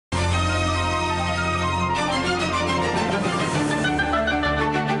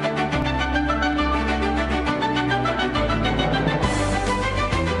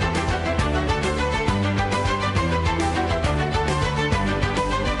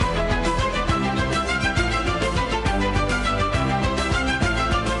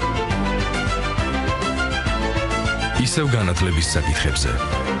ისევ განათლების საკითხებზე.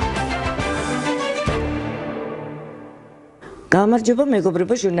 გამარჯობა,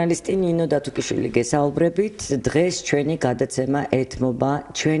 მეგობრებო, ჟურნალისტი ნინო დათუკიშვილი გესაუბრებით. დღეს ჩვენი გადაცემა ეთმობა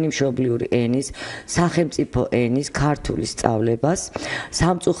ჩვენი მშობლიური ენის, სახელმწიფო ენის, ქართული სწავლებას.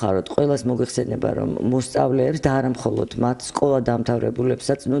 სამწუხაროდ ყველას მოგეხსენება, რომ მოსწავლეებს და არა მხოლოდ მათ, სკოლა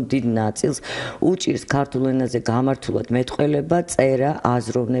დამთავრებულებსაც, დიდ ნაწილს უჭირს ქართულ ენაზე გამართულად მეტყველება, წერა,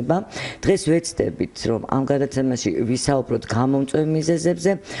 აზროვნება. დღეს ვეცდებით, რომ ამ გადაცემაში ვისაუბროთ გამომწვევ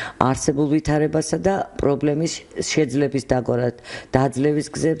მიზეზებზე, არსებულ ვითარებასა და პრობლემის შეძლების დაძლევის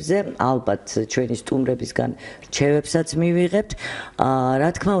გზებზე, ალბათ ჩვენი სტუმრებისგან რჩევებსაც მივიღებთ. Რა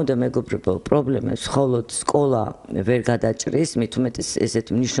თქმა უნდა, მეგობრებო, პრობლემებს მხოლოდ სკოლა ვერ გადაჭრის, მით უმეტეს ესეთ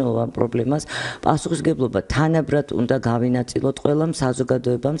მნიშვნელოვან პრობლემას პასუხისმგებლობა თანაბრად უნდა გავინაწილოთ ყველამ,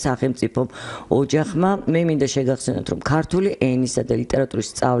 საზოგადოებამ, სახელმწიფომ, ოჯახმა. მე მინდა შეგახსენოთ, რომ ქართული ენისა და ლიტერატურის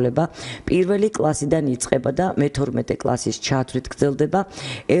სწავლება პირველი კლასიდან იწყება და მე-12 კლასის ჩათვლით გრძელდება.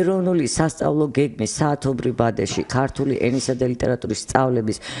 ეროვნული სასწავლო გეგმის საათობრივ ბადეში ქართული ენისა და ლიტერატურის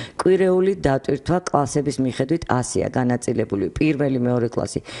სწავლების კვირეული დატვირთვა კლასების მიხედვით ასეა განაწილებული: პირველი, მეორე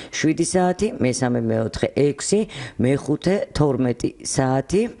კლასი 7 საათი, მესამე, მეოთხე 6, მეხუთე 12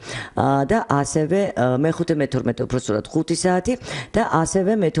 საათი და ასევე მეხუთე, მე-12 უпроსტად 5 საათი და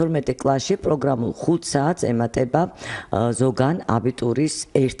ასევე მე-12 კლასში პროგრამულ 5 საათს ემატება ზოგან აბიტურის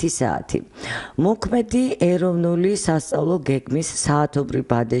 1 საათი. მოქმედი ეროვნული სასწავლო გეგმის საათობრივ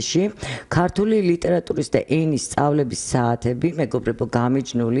ბადეში ქართული ლიტერატურის და ენის სწავლების საათები, მეგობრებო,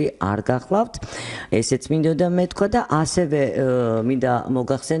 გამიჯნული არ გახლავთ. ესეც მინდოდა მეთქვა და ასევე მინდა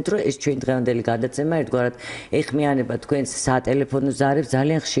მოგახსენოთ, რომ ეს ჩვენი დღევანდელი გადაცემა ერთგვარად ეხმიანება თქვენს სატელეფონო ზარებს.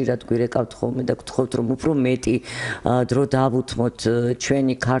 ძალიან ხშირად გვირეკავთ ხოლმე და გთხოვთ, რომ უფრო მეტი დრო დავუთმოთ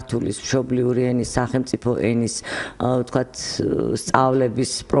ჩვენი ქართულის, მშობლიური ენის, სახელმწიფო ენის, ვთქვათ,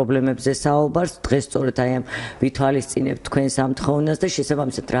 სწავლების პრობლემებზე საუბარს. დღეს სწორედ აი ამ ვითვალისწინებთ თქვენს ამ თხოვნას და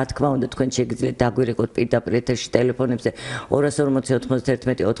შესაბამისად, რა თქმა უნდა, თქვენ შეგიძლიათ დაგვირეკოთ პირდაპირ ეთერში ტელეფონებზე 240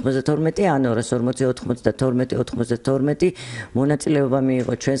 91 92 ან 240 92 92. მონაწილეობა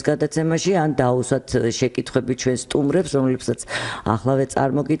მიიღოთ ჩვენს გადაცემაში ან დაუსვათ შეკითხვები ჩვენ სტუმრებს, რომლებსაც ახლავე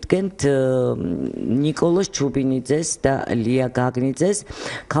წარმოგიდგენთ, ნიკოლოზ ჩუბინიძეს და ლია გაგნიძეს.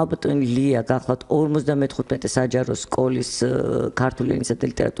 ქალბატონი ლია გახლავთ 55 საჯარო სკოლის ქართული ენისა და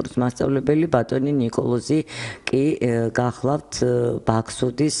ლიტერატურის მასწავლებელი, ბატონი ნიკოლოზი კი გახლავთ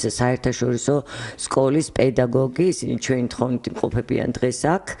ბაქსვუდის საერთაშორისო სკოლის პედაგოგი. ისინი ჩვენი თხოვნით იმყოფებიან დღეს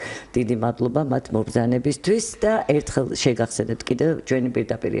აქ. დიდი მადლობა მათ მობრძანებისთვის და ერთხელ შეგახსენებთ კიდევ ჩვენი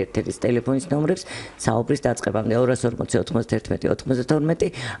პირდაპირ ეთერის ტელეფონის ნომრებს საუბრის დაწყებამდე 240 91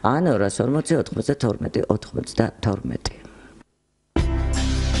 92 ან 240 92 92.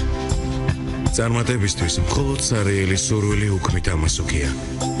 წარმატებისთვის მხოლოდ სარეელი სურვილი უქმით ამასუქია.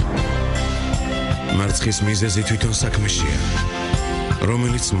 მარცხის მიზეზი თვითონ საქმეშია,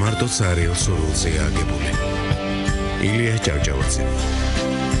 რომელიც მარტო სარეელ სურვილზეა აგებული. ილია ჭავჭავაძე.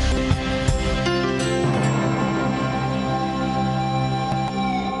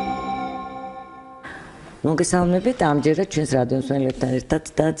 მოგესალმებით ამჯერად ჩვენს რადიო მსმენელებთან ერთად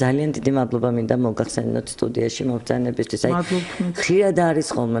და ძალიან დიდი მადლობა მინდა მოგახსენოთ სტუდიაში მობრძანებისთვის. აი ხშირად არის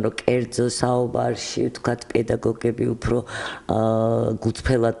ხოლმე, რომ კერძო საუბარში ვთქვათ პედაგოგები უფრო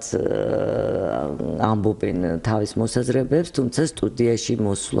გულწრფელად ამბობენ თავის მოსაზრებებს, თუმცა სტუდიაში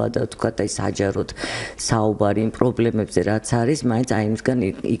მოსვლა და ვთქვათ აი საჯაროდ საუბარი იმ პრობლემებზე რაც არის, მაინც აი იმისგან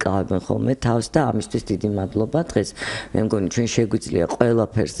იკავებენ ხოლმე თავს და ამისთვის დიდი მადლობა. დღეს მე მგონი ჩვენ შეგვიძლია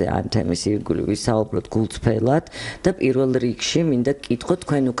ყველაფერზე ამ თემის ირგვლივ ვისაუბროთ ფელად და პირველ რიგში მინდა გკითხოთ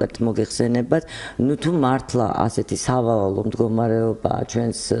თქვენ უკეთ მოგეხსენებათ, თუ მართლა ასეთი სავალალო მდგომარეობა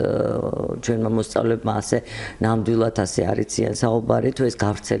ჩვენმა მოსწავლეებმა ასე ნამდვილად ასე არიციან საუბარი, თუ ეს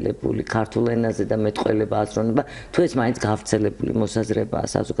გავრცელებული ქართულ ენაზე და მეტყველება, აზროვნება, თუ ეს მაინც გავრცელებული მოსაზრებაა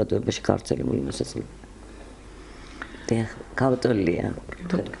საზოგადოებაში გავრცელებული მოსაზრება. ქალბატონია,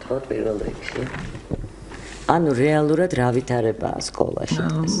 გკითხოთ პირველ რიგში. ანუ რეალურად რა ვითარებაა სკოლაში?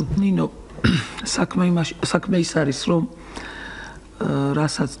 ნინო, საქმე ის არის, რომ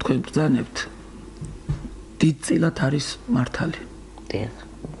რასაც თქვენ ბრძანებთ, დიდწილად არის მართალი.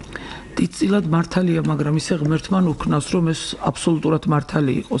 დიდწილად მართალია, მაგრამ ისე ღმერთმა უქნავს, რომ ეს აბსოლუტურად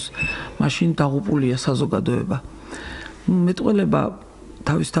მართალი იყოს. მაშინ დაღუპულია საზოგადოება. მეტყველება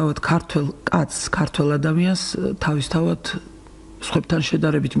თავისთავად ქართველ კაცს, ქართველ ადამიანს თავისთავად სხვებთან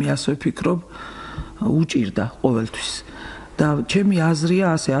შედარებით მე ასე ვფიქრობ, უჭირდა ყოველთვის. და ჩემი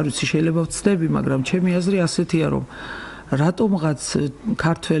აზრია ასე, არ ვიცი, შეიძლება ვცდები, მაგრამ ჩემი აზრი ასეთია, რომ რატომღაც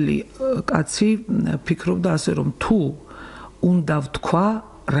ქართველი კაცი ფიქრობდა ასე, რომ თუ უნდა ვთქვა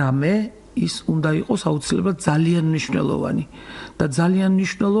რამე, ის უნდა იყოს აუცილებლად ძალიან მნიშვნელოვანი და ძალიან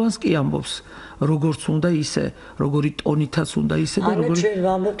მნიშვნელოვანს კი ამბობს, როგორც უნდა ისე, როგორი ტონითაც უნდა ისე და როგორი ჩვენ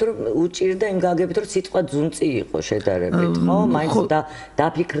ვამბობთ რომ უჭირდა იმ გაგებით რომ სიტყვა ძუნწი იყო შედარებით, ხო? მაინც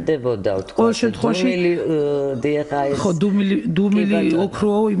დაფიქრდებოდა თქო. ყოველ შემთხვევაში ხო დუმილი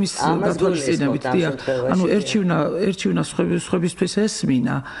ოქროა იმის გათვალისწინებით, დიახ. ანუ ერჩივნა სხვებისთვის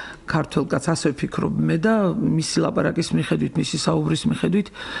ესმინა ქართველ კაცს ასე ვფიქრობ მე და მისი ლაპარაკის მიხედვით, მისი საუბრის მიხედვით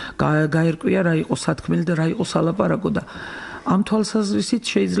გაერკვია რა იყო სათქმელი და რა იყო სალაპარაკო და ამ თვალსაზრისით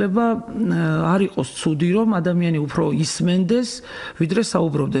შეიძლება არ იყოს ცუდი რომ ადამიანი უფრო ისმენდეს, ვიდრე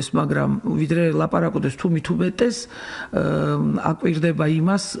საუბრობდეს, მაგრამ ვიდრე ლაპარაკოდეს თუ მით უმეტეს აკვირდება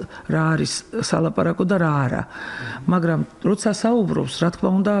იმას, რა არის სალაპარაკო და რა არა. მაგრამ როცა საუბრობს, რა თქმა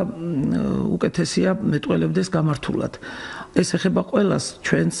უნდა, უკეთესია მეტყველებდეს გამართულად. ეს ეხება ყველას,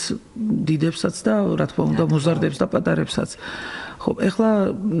 ჩვენს დიდებსაც და რა თქმა უნდა მოზარდებს და პატარებსაც. ხო, ეხლა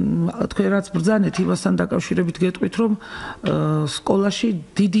თქვენ რაც ბრძანეთ იმასთან დაკავშირებით გეტყვით, რომ სკოლაში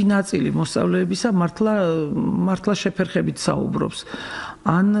დიდი ნაწილი მოსწავლეებისა მართლა შეფერხებით საუბრობს.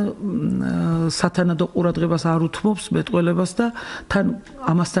 ან სათანადო ყურადღებას არ უთმობს მეტყველებას და თან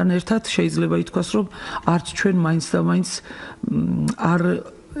ამასთან ერთად შეიძლება ითქვას, რომ არც ჩვენ მაინც და მაინც არ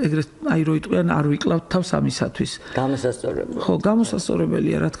ეგრეთ აი რო იტყვიან არ ვიკლავთ თავს ამისათვის. გამოსასწორებელი. ხო,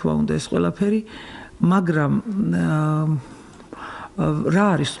 გამოსასწორებელია რა თქმა უნდა ეს ყველაფერი, მაგრამ რა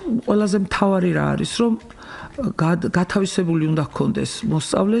არის ყველაზე მთავარი რა არის რომ გათავისებული უნდა ჰქონდეს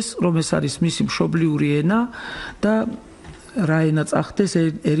მოსწავლეს რომ ეს არის მისი მშობლიური ენა და რა ენა წახდეს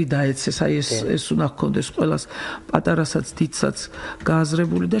ერი დაეცეს აი ეს უნდა ჰქონდეს ყველას პატარასაც დიდსაც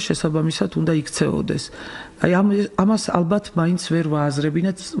გააზრებული და შესაბამისად უნდა იქცეოდეს აი ამას ალბათ მაინც ვერ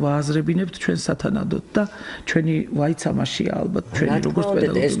ვააზრებინებთ ჩვენ სათანადოდ და ჩვენი ვაიც ამაშია ალბათ ჩვენი როგორც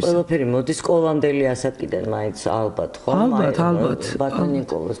პედაგოგი ეს ყველაფერი მოდის სკოლამდელი ასაკიდან მაინც ალბათ ხო ალბათ ბატონ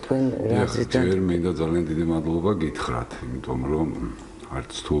ნიკოლოზ თქვენ რაზეა ჯერ მინდა ძალიან დიდი მადლობა გითხრათ იმიტომ რომ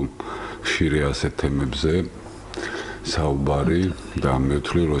არც თუ ხშირი ასეთ თემებზე საუბარი და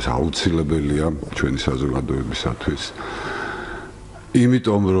მეთვლი რომ ეს აუცილებელია ჩვენი საზოგადოებისათვის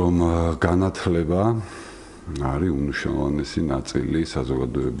იმიტომ რომ განათლება არის უმნიშვნელოვანესი ნაწილი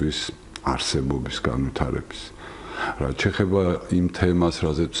საზოგადოების არსებობის განვითარების. რაც შეეხება იმ თემას,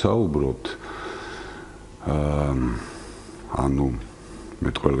 რაზეც საუბრობთ, ანუ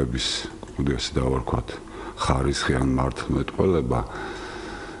მეტყველების, მოდი ასე დავარქვათ, ხარისხი ან მართლმეტყველება,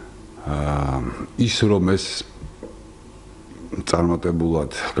 ის რომ ეს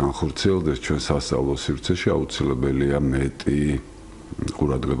წარმატებულად განხორციელდეს ჩვენ სასწავლო სივრცეში აუცილებელია მეტი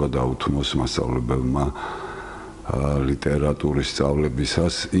ყურადღება დაუთმოს მასწავლებელმა ლიტერატურის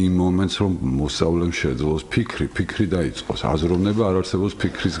სწავლებისას იმ მომენტს რომ მოსწავლემ შეძლოს ფიქრი დაიწყოს აზროვნება არ არსებობს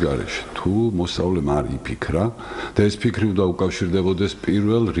ფიქრის გარეშე თუ მოსწავლემ არ იფიქრა და ეს ფიქრი უნდა უკავშირდებოდეს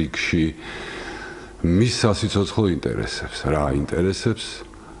პირველ რიგში მის სასიცოცხლო ინტერესებს რა ინტერესებს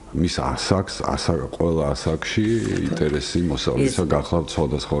მის ასაკს ყველა ასაკში ინტერესი მოსწავლისა გახლავთ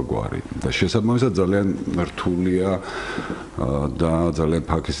სხვადასხვაგვარი და შესაბამისად ძალიან რთულია და ძალიან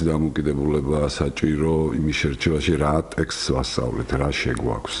ფაქისი დამოკიდებულება საჭირო იმის შერჩევაში რა ტექსტს ვასწავლეთ რა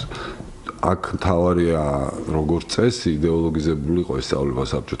შეგვაქვს აქ მთავარია როგორც წესი იდეოლოგიზებული იყო ეს სწავლება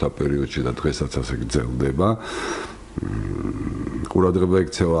საბჭოთა პერიოდში და დღესაც ასე გრძელდება ყურადღება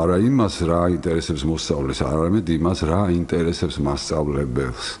ექცევა არა იმას რა ინტერესებს მოსწავლეს, არამედ იმას რა ინტერესებს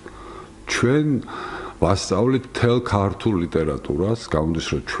მასწავლებელს. ჩვენ ვასწავლით მთელ ქართულ ლიტერატურას, გამოდის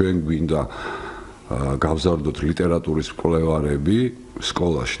რომ ჩვენ გვინდა გავზარდოთ ლიტერატურის მკვლევარები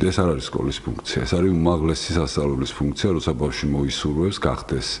სკოლაში. ეს არ არის სკოლის ფუნქცია, ეს არის უმაღლესი სასწავლებლის ფუნქცია, როცა ბავშვი მოისურვებს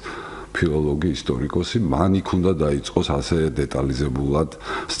გახდეს ფილოლოგი, ისტორიკოსი, მან იქ უნდა დაიწყოს ასე დეტალიზებულად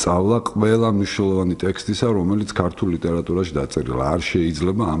სწავლა ყველა მნიშვნელოვანი ტექსტისა, რომელიც ქართულ ლიტერატურაში დაწერილია. არ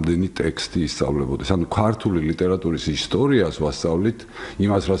შეიძლება ამდენი ტექსტი ისწავლებოდეს. ანუ ქართული ლიტერატურის ისტორიას ვასწავლით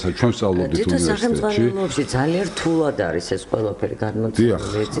იმას, რასაც ჩვენ ვსწავლობდით უნივერსიტეტში. სახელმწიფოებში ძალიან რთულად არის ეს ყველაფერი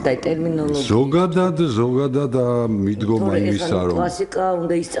განმოცემული, ეცით, აი ტერმინოლოგია. ზოგადად მიდგომა იმისა, რომ კლასიკა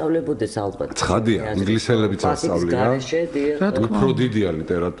უნდა ისწავლებოდეს ალბათ. ცხადია, ინგლისელებიც ასწავლიან. უფრო დიდია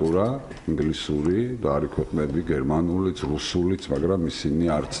ლიტერატურა ინგლისური და არის ქვეყნები გერმანულიც, რუსულიც, მაგრამ ისინი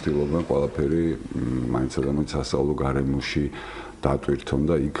არ ცდილობენ ყველაფერი მაინც ადამიანის სასწავლო გარემოში დატვირთონ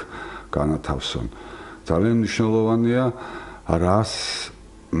და იქ განათავსონ. ძალიან მნიშვნელოვანია რას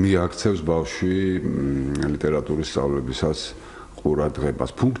მიაქცევს ბავშვი ლიტერატურის სწავლებისას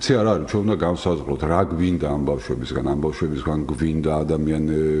ყურადღებას. ფუნქცია რა არის? ჩვენ უნდა გავსაზღვროთ რა გვინდა ამ ბავშვებისგან. ამ ბავშვებისგან გვინდა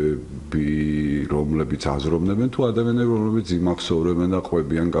ადამიანები, რომლებიც აზროვნებენ თუ ადამიანები, რომლებიც იმახსოვრებენ და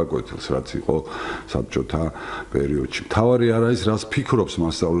ყვებიან გაკვეთილს, რაც იყო საბჭოთა პერიოდში. მთავარი არ არის რას ფიქრობს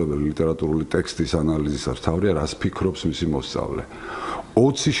მასწავლებელი ლიტერატურული ტექსტის ანალიზისას, მთავარია რას ფიქრობს მისი მოსწავლე.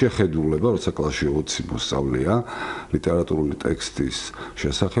 20 შეხედულება, როცა კლასში 20 მოსწავლეა, ლიტერატურული ტექსტის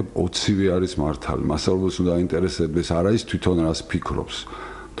შესახებ 20-ვე არის მართალი. მასწავლებელს უნდა აინტერესებდეს არა ის თვითონ რას ფიქრობს.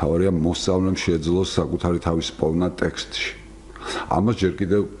 თავარია მოსწავლემ შეძლოს საკუთარი თავის პოვნა ტექსტში. ამას ჯერ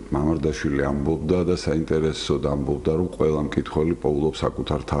კიდევ მამარდაშვილი ამბობდა და საინტერესოდ ამბობდა, რომ ყველა მკითხველი პოულობს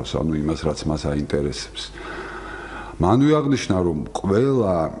საკუთარ თავს, ანუ იმას, რაც მას აინტერესებს. მანვე აღნიშნა, რომ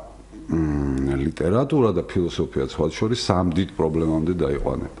ყველა ლიტერატურა და ფილოსოფია სხვათა შორის სამ დიდ პრობლემამდე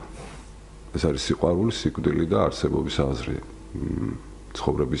დაიყვანება. ეს არის სიყვარული, სიკვდილი და არსებობის აზრი,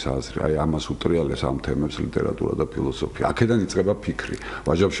 ცხოვრების აზრი. აი ამას უტრიალებს ამ თემებს ლიტერატურა და ფილოსოფია. აქედან იწყება ფიქრი.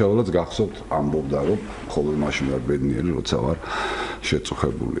 ვაჟა-ფშაველაც გახსოვთ ამბობდა, რომ ხოლმე მაშინ ვარ ბედნიერი, როცა ვარ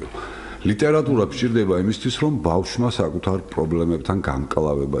შეწუხებულიო. ლიტერატურა გვჭირდება იმისთვის, რომ ბავშვმა საკუთარ პრობლემებთან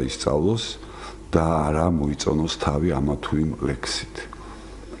გამკლავება ისწავლოს და არა მოიწონოს თავი ამა თუ იმ ლექსით.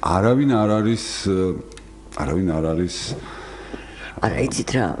 არავინ არ არის არა,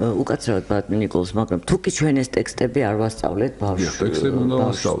 იცით რა, უკაცრავად ბატონო ნიკოლოზ, მაგრამ თუ კი ჩვენ ეს ტექსტები არ ვასწავლეთ ბავშვს. ტექსტები უნდა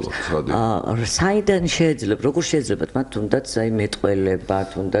ვასწავლოთ, საერთოდ. საიდან შეიძლება, როგორ შეიძლება მათ თუნდაც აი მეტყველება,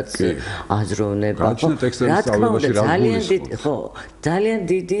 თუნდაც აზროვნება, ძალიან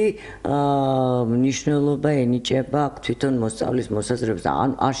დიდი მნიშვნელობა ენიჭება თვითონ მოსწავლის მოსაზრებას და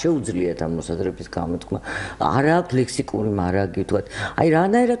არ შეუძლიათ ამ მოსაზრების გამოთქმა. არ აქვს ლექსიკური მარაგი, თქვათ. აი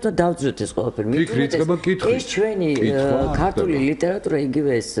რანაირად დავძროთ ეს ყველაფერი? ეს ჩვენი ქართული ლიტერატურა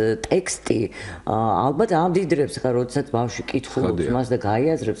იგივე ეს ტექსტი ალბათ ამდიდრებს ხა როდესაც ბავშვი კითხულობს მას და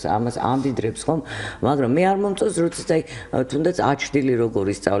გაიაზრებს ამას ამდიდრებს ხომ მაგრამ მე არ მომწონს როდესაც აი თუნდაც აჩრდილი როგორ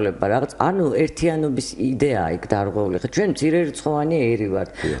ისწავლება რაღაც ანუ ერთიანობის იდეაა იქ დარღვეული ხა ჩვენ მცირერიცხოვანი ერი ვართ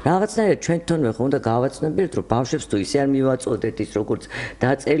რაღაცნაირად ჩვენ თვითონვე ხომ უნდა გავაცნობიეროთ რომ ბავშვებს თუ ისე არ მივაწოდეთ ის როგორც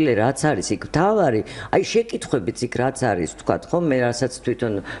დაწერილი რაც არის იქ თავარი აი შეკითხვებიც იქ რაც არის თქვათ ხომ მე რასაც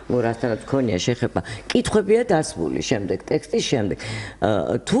თვითონ რასთანაც ქონია შეხება კითხვებია დასმული შემდეგ ტექსტის შემდეგ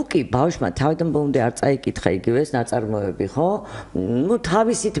თუ კი ბავშვმა თავიდან ბოლომდე არ წაიკითხა იგივე ეს ნაწარმოები ხო ნუ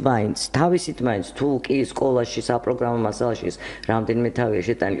თავისით მაინც თუ კი სკოლაში საპროგრამო მასალაში რამდენიმე თავია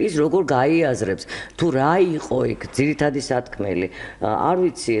შეტანილი ის როგორ გაიაზრებს თუ რა იყო იქ ძირითადი სათქმელი არ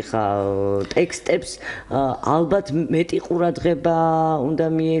ვიცი ხა ტექსტებს ალბათ მეტი ყურადღება უნდა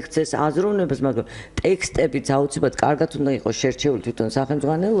მიექცეს აზროვნებას მაგრამ ტექსტებიც აუცილებლად კარგად უნდა იყოს შერჩეული თვითონ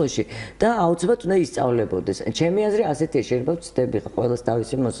სახელმძღვანელოში და აუცილებლად უნდა ისწავლებოდეს ჩემი აზრი ასეთია შეიძლება ვცდები ხა ყველას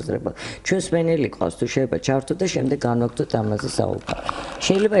თავისი მოსაზრება ჩვენს მენელი ყავს თუ შეიძლება ჩართო და შემდეგ განვაგრძოთ ამაზე საუბარი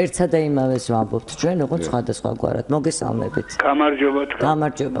შეიძლება ერთსა და იმავეს ვამბობთ ჩვენ ოღონდ სხვადასხვაგვარად მოგესალმებით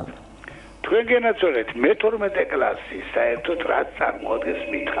გამარჯობა თქვენ გენაცვლეთ მე-12 კლასი საერთოდ რაც წარმოადგენს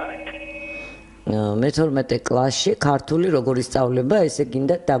მითხარით მე-12 კლასში ქართული როგორ ისწავლება ესე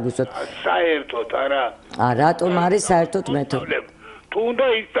გინდა დაგვისვათ საერთოდ არა რატომ არის საერთოდ მე-12 თუ უნდა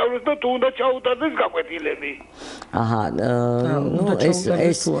ისწავლოს და თუ უნდა ჩაუტარდეს გაკვეთილები აჰა ნუ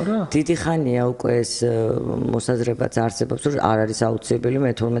ეს დიდი ხანია უკვე ეს მოსაზრებაც არსებობს რომ არ არის აუცილებელი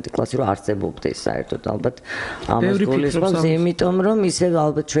მე-12 კლასი რომ არსებობდეს საერთოდ ალბათ ამას გულისხმობს იმიტომ რომ ისევ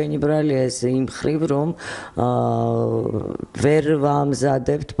ალბათ ჩვენი ბრალია ეს იმ ხრივ რომ ვერ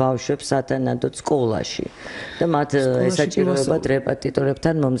ვამზადებთ ბავშვებს სათანადოდ სკოლაში და მათ ესაჭიროებათ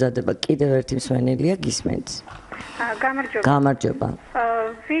რეპეტიტორებთან მომზადება კიდევ ერთი მსმენელია გისმენთ გამარჯობა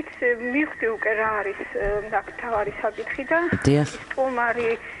ვით მივხვდი უკვე რა არის აქ თავარი საკითხი და სტუმარი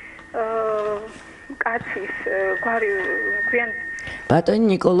კაცის გვარი გვიან ბატონი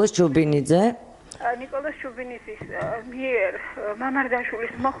ნიკოლოზ ჩუბინიძე ნიკოლოზ ჩუბინიძის მიერ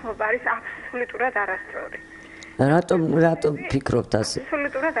მამარდაშვილის მოხმობა არის აბსოლუტურად არასწორი რატომ ფიქრობთ ასე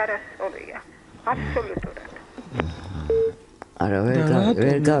აბსოლუტურად არასწორია აბსოლუტურად არა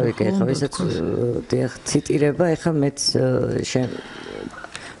ვერ გავიგე ხო ისაც დიახ ციტირება ეხა მეც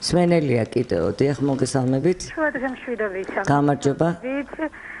სმენელია კიდევ დიახ მოგესალმებით გამარჯობა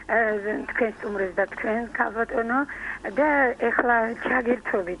თქვენ სტუმრებს და თქვენ ქალბატონო და ეხლა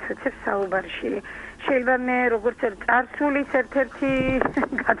ჩაგირთვობით ცოტა საუბარში შეიძლება მე როგორც წარსულის ერთ-ერთი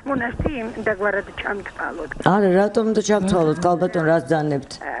გადმონაშთი დაგვარად ჩამთვალოთ არა რატომ და ჩამთვალოთ ქალბატონ რას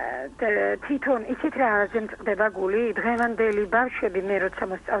ძანებთ თვითონ ისეთ რაღაცზე მწყდება გული დღევანდელი ბავშვები მე როცა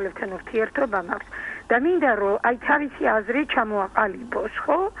მოსწავლეებთან ურთიერთობა მაქვს და მინდა რომ აი თავისი აზრი ჩამოაყალიბოს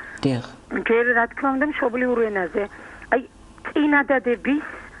ხო დიახ ჯერ რა თქმა უნდა მშობლიურ ენაზე აი წინადადების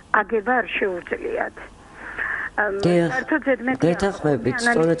აგება არ შეუძლიათ საერთოდ ზედმეტი გეთახმებით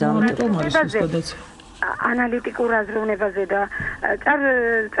სწორედ ამიტომ არის სადაც ანალიტიკურ აზროვნებაზე და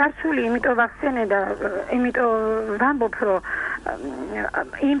წარსული იმიტომ ვახსენე და იმიტომ ვამბობ რომ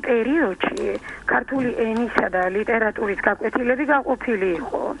იმ პერიოდში ქართული ენისა და ლიტერატურის გაკვეთილები გაყოფილი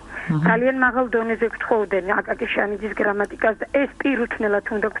იყო ძალიან მაღალ დონეზე გთხოვდნენ აკაკი შანიძის გრამატიკას და ეს პირუთნელად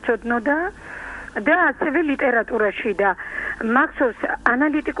უნდა გწოდნოდა და ასევე ლიტერატურაში და მახსოვს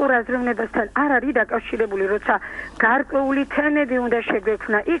ანალიტიკურ აზროვნებასთან არ არის დაკავშირებული, როცა გარკვეული თემები უნდა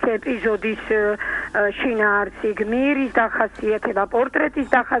შეგვექმნა, იქ ეპიზოდის შინაარსი, გმირის დახასიათება, პორტრეტის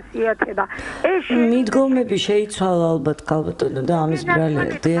დახასიათება. მიდგომები შეიცვალა ალბათ ქალბატონო და ამის ბრალია.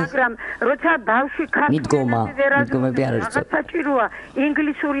 მაგრამ როცა ბავშვი მიდგომები არ არის. საჭიროა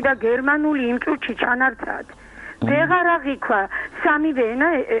ინგლისური და გერმანული იმ ჭუჭი ჩანართად. ვეღარ აღიქვა სამივე ენა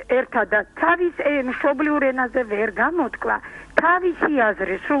ერთად და თავის მშობლიურ ენაზე ვერ გამოთქვა თავისი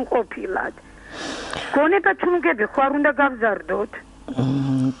აზრი სრულყოფილად. გონება თუნგები ხარ უნდა გავზარდოთ.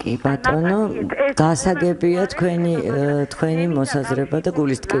 კი ბატონო, გასაგებია თქვენი მოსაზრება და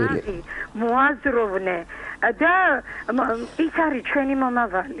გულის ტკივილი. მოაზროვნე და ის არის ჩვენი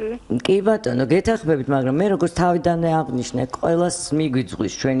მომავალი. კი ბატონო, გეთანხმებით, მაგრამ მე როგორც თავიდანვე აღნიშნე, ყველას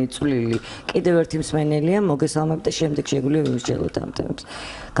მიგვიძღვის ჩვენი წვლილი. კიდევ ერთი მსმენელია, მოგესალმებით და შემდეგ შეგვიძლია ვიმსჯელოთ ამ თემებს.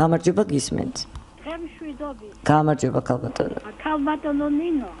 გამარჯობა, გისმენთ. მშვიდობით. გამარჯობა, ქალბატონო. ქალბატონო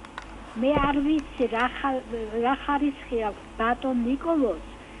ნინო, მე არ ვიცი რა ხარისხი აქვს ბატონ ნიკოლოზ,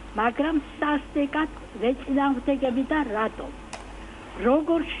 მაგრამ სასტიკად ვეწინააღმდეგები და რატომ?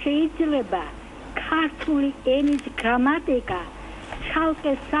 როგორ შეიძლება ქართული ენის გრამატიკა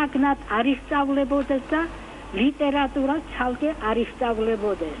ცალკე საგნად არ ისწავლებოდეს და ლიტერატურა ცალკე არ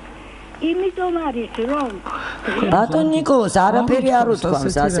ისწავლებოდეს? იმიტომ არის რომ ბატონ ნიკოლოზ არაფერი არ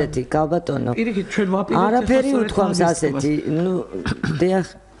უთქვამს ასეთი, ქალბატონო. პირიქით ჩვენ ვაპირებთ არაფერი უთქვამს ასეთი. ნუ დიახ.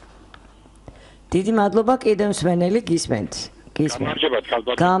 დიდი მადლობა კიდევ მსმენელი გისმენთ. გამარჯობა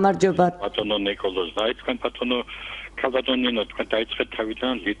ქალბატონო. გამარჯობა ბატონო ნიკოლოზ, დაიწყეთ ბატონო ქალბატონო, თქვენ დაიწყეთ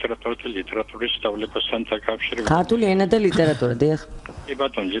თავიდან ლიტერატურა და ლიტერატურის სწავლებასთან დაკავშირებით. ქართული ენა და ლიტერატურა, დიახ. კი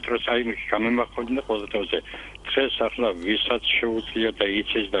ბატონო, ლიტერატურა გამემახვილებინა ყოველდღიურზე. დღეს ახლა ვისაც შეუძლია და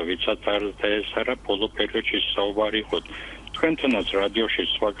იცის და ვისაც არ ეს არა ბოლო პერიოდში საუბარი იყო. თქვენთანაც რადიოში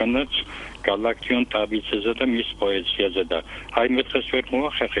სხვაგანაც გალაქტიონ ტაბიცეზე და მის პოეზიაზე და აი მე დღეს ვერ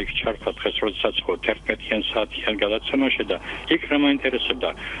მოახერხე იქ ჩართვა დღეს როდესაც ხო 11 საათიან გადაცემაში და იქ რა მაინტერესებდა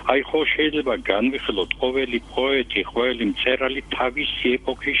აი ხო შეიძლება განვიხილოთ ყოველი პოეტი, ყოველი მწერალი თავისი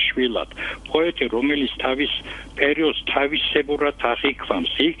ეპოქის შვილად, პოეტი რომელიც თავის პერიოდს თავისებურად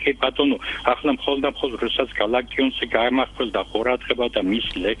აღიქვამს. იქ ბატონო ახლა მხოლოდ როდესაც გალაქტიონზე გამახვილდა ყურადღება და მის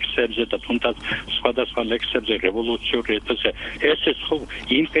ლექსებზე და თუნდაც სხვადასხვა ლექსებზე რევოლუციურ ეთოსზე ესეც ხო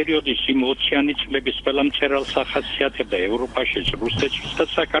იმ პერიოდის იმ 20-იანი წლების ყველა მწერალს ახასიათებდა ევროპაშიც, რუსეთშიც და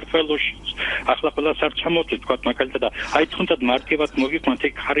საქართველოშიც. ახლა ყველას არ ჩამოვთვლით თქვა მაგალითად აი თუნდაც მარტივად მოგიყვანთ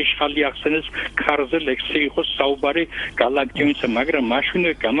ეგ ხარიშხალი ახსენეს ქარზე ლექსი იყო საუბარი გალაქტიონზე, მაგრამ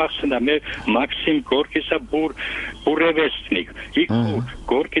მაშინვე გამახსენდა მე მაქსიმ გორკისა ბურევესტნიკ. იქ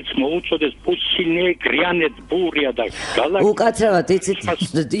გორკიც მოუწოდეს პუცინე გრიანეთ ბურია და გალაქტიონ უკაცრავად იცით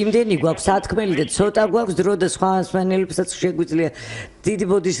იმდენი გვაქვს სათქმელი და ცოტა გვაქვს დრო და სხვა მსმენელებსაც შეგვიძლია დიდი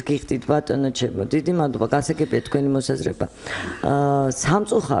ბოდიშს გიხდით ბატონო ჩემო, დიდი მადლობა, გასაგებია თქვენი მოსაზრება.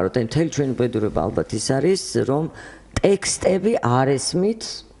 სამწუხაროდ მთელი ჩვენი ბედურება ალბათ ის არის, რომ ტექსტები არ ესმით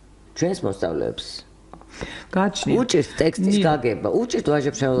ჩვენს მოსწავლეებს. გაჩნია. უჭირთ ტექსტის გაგება, უჭირთ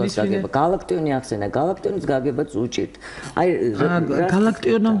ვაჟებ-შევალას გაგება, გალაქტიონი ახსენა, გალაქტიონის გაგებაც უჭირთ. აი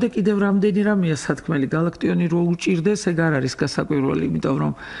გალაქტიონამდე კიდევ რამდენი რამეა სათქმელი, გალაქტიონი რო უჭირდეს, ეგ არ არის გასაკვირველი, იმიტომ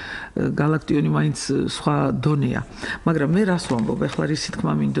რომ გალაქტიონი მაინც სხვა დონეა. მაგრამ მე რას ვამბობ, ეხლა რისი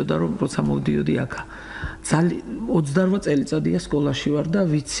თქმა მინდოდა რომ როცა მოვდიოდი აქა. 28 წელიწადია სკოლაში ვარ და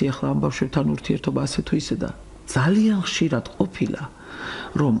ვიცი ახლა ამ ბავშვებთან ურთიერთობა ასე თუ ისე და ძალიან ხშირად ყოფილა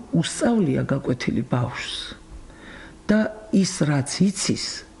რომ უსწავლია გაკვეთილი ბავშვს და ის რაც იცის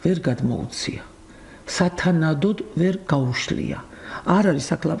ვერ გადმოუცია, სათანადოდ ვერ გაუშლია. არ არის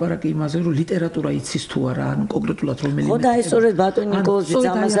აქ ლაპარაკი იმაზე რომ ლიტერატურა იცის თუ არა, ანუ კონკრეტულად რომელიმე ხო და ეს სწორედ ბატონ ნიკოლოზიც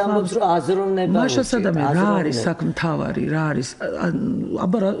ამას ამბობს რომ აზროვნება მაშას ადამიან რა არის საკმთავარი, რა არის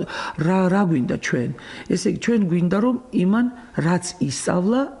აბა რა გვინდა ჩვენ? ესე იგი ჩვენ გვინდა რომ იმან რაც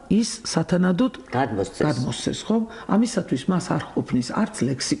ისწავლა ის სათანადოდ გადმოსცეს, ხო? ამისათვის მას არ ყოფნის არც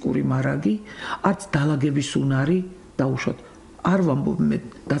ლექსიკური მარაგი, არც დალაგების უნარი დაუშვათ. არ ვამბობ მე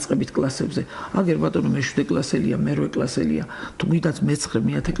დაწყებით კლასებზე. აგერ ბატონო მე 7 კლასელია, მე 8 კლასელია, თუ მიდაც მე 9,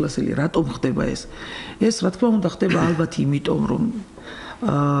 მე 10 კლასელია, რატომ ხდება ეს? ეს რა თქმა უნდა ხდება ალბათ იმიტომ რომ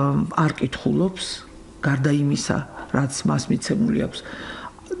არ კითხულობს, გარდა იმისა, რაც მას მიცემული აქვს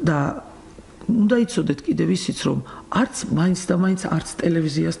და უნდა იცოდეთ კიდევ ისიც რომ არც მაინც და მაინც არც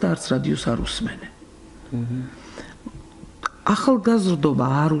ტელევიზიას და არც რადიოს არ უსმენენ. ახალგაზრდობა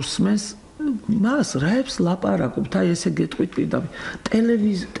არ უსმენს მას რაებს ლაპარაკობთ, აი ესე გეტყვით პირდაპირ.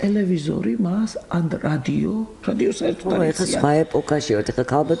 ტელევიზორი მას ან რადიო საერთოდ არის. ეხლა სხვა ეპოქაში ვართ, ეხლა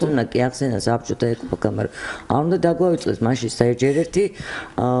ქალბატონმა კი ახსენა საბჭოთა ეპოქა, მაგრამ არ უნდა დაგვავიწყდეს მაშინ საერთოდ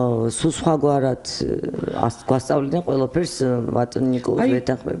სულ სხვაგვარად გვასწავლდნენ ყველაფერს ბატონ ნიკოლოზ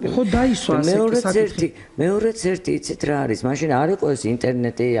ვეთანხმები. ხო დაისვა მეორეც ერთი იცით რა არის? მაშინ არ იყო ეს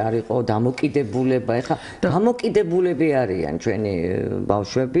ინტერნეტი, არ იყო დამოკიდებულება. ეხლა დამოკიდებულები არიან ჩვენი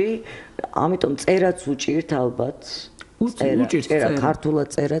ბავშვები, ამიტომ წერაც უჭირთ ალბათ. წერა ქართულად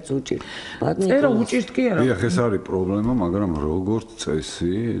წერაც უჭირთ. წერა უჭირთ კი არა. დიახ, ეს არის პრობლემა, მაგრამ როგორც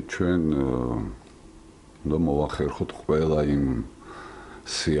წესი ჩვენ უნდა მოვახერხოთ ყველა იმ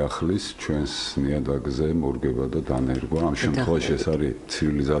სიახლის ჩვენს ნიადაგზე მორგება და დანერგვა. ამ შემთხვევაში ეს არის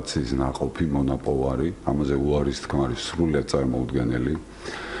ცივილიზაციის ნაყოფი, მონაპოვარი, ამაზე უარის თქმა არის სრულიად წარმოუდგენელი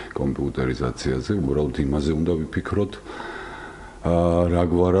კომპიუტერიზაციაზე. უბრალოდ იმაზე უნდა ვიფიქროთ,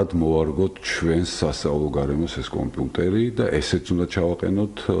 რაგვარად მოვარგოთ ჩვენს სასწავლო გარემოს ეს კომპიუტერი და ესეც უნდა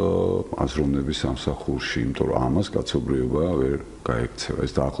ჩავაყენოთ აზროვნების სამსახურში, იმიტომ რომ ამას კაცობრიობა ვერ გაექცევა.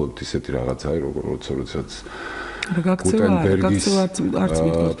 ეს დაახლოებით ისეთი რაღაცაა, როდესაც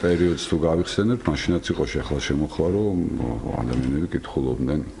პერიოდს თუ გავიხსენებთ, მაშინაც იყო შეხლა შემოხლა, რომ ადამიანები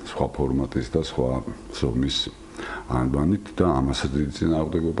კითხულობდნენ სხვა ფორმატის და სხვა ზომის ანბანით და ამასაც დიდი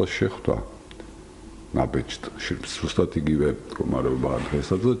წინააღმდეგობა შეხვდა. ნაბეჭდ, ზუსტად იგივე მდგომარეობაა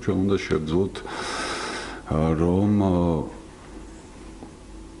დღესაც და ჩვენ უნდა შევძლოთ რომ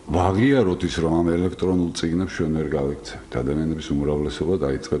ვაღიაროთ ის რომ ამ ელექტრონულ წიგნებს ჩვენ ვერ გავიქცევთ. ადამიანების უმრავლესობა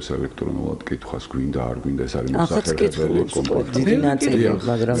დაიწყებს ელექტრონულად კითხვას, გვინდა არ გვინდა, ეს არის მოსახერხებელი კომპიუტერი.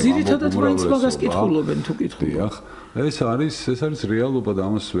 მაგრამ ძირითადად მაინც მაგას კითხულობენ თუ კითხულობენ. დიახ, ეს არის რეალობა და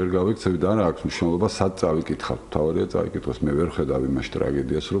ამას ვერ გავიქცევთ და არა აქვს მნიშვნელობა სად წავიკითხავ. თავარია წავიკითხოს, მე ვერ ხედავ იმას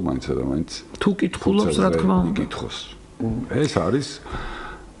ტრაგედიას, რომ მაინცა და მაინც თუ კითხულობს, რა თქმა უნდა. იკითხოს. ეს არის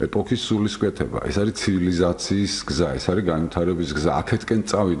ეპოქის სულისკვეთება, ეს არის ცივილიზაციის გზა, ეს არის განვითარების გზა. აქეთკენ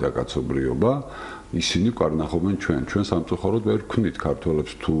წავიდა კაცობრიობა, ისინი ვკარნახობენ ჩვენ სამწუხაროდ ვერ ვქნით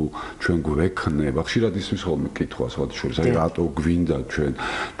ქართველებს თუ ჩვენ გვექნება. ხშირად ისმის ხოლმე კითხვა სხვათა შორის, აი რატო გვინდა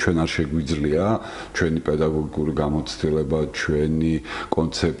ჩვენ არ შეგვიძლია ჩვენი პედაგოგიკური გამოცდილება, ჩვენი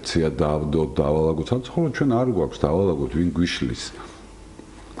კონცეფცია დავდოთ, დავალაგოთ. სამწუხაროდ ჩვენ არ გვაქვს დავალაგოთ, ვინ გვიშლის.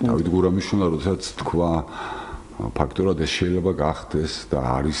 დავით გურამიშვილმა როდესაც თქვა ფაქტორად ეს შეიძლება გახდეს და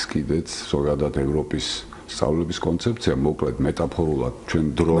არის კიდეც ზოგადად ევროპის სწავლების კონცეფცია, მოკლედ მეტაფორულად ჩვენ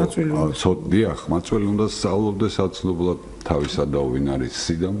დრო დიახ, მაწველი უნდა სწავლობდეს საცნობლად თავისადავ ვინ არის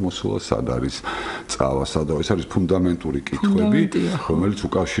სიდან მოსულა, სად არის წავა, სადავ. ეს არის ფუნდამენტური კითხვები, რომელიც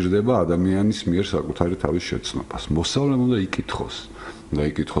უკავშირდება ადამიანის მიერ საკუთარი თავის შეცნობას. მოსწავლემ უნდა იკითხოს, უნდა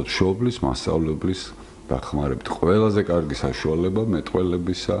იკითხოს მშობლის, მასწავლებლის დახმარებით. ყველაზე კარგი საშუალება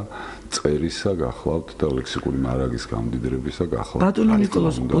მეტყველებისა, წერისა გახლავთ და ლექსიკური მარაგის გამდიდრებისა გახლავთ. ბატონო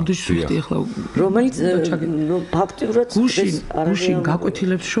ნიკოლოზ, ბოდიშვილი ახლა რომელიც ფაქტიურად გუშინ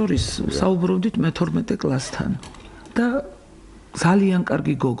გაკვეთილებს შორის საუბრობდით მე-12 კლასთან და ძალიან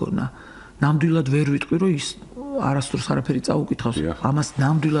კარგი გოგონა. ნამდვილად ვერ ვიტყვი, რომ ის არასდროს არაფერი წაუკითხავს. ამას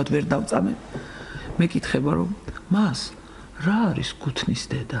ნამდვილად ვერ დავწამე. მეკითხება, რომ მას რა არის გუთნის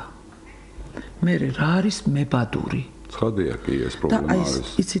დედა? მე რა არის მებადური? ცხადია კი ეს პრობლემა არის.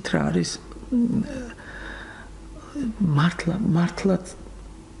 და იცით რა არის? მართლა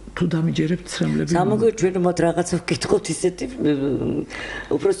თუ დამიჯერებთ ცრემლები. სამოგერ ჩვენ მათ რაღაცა ვკითხოთ ისეთი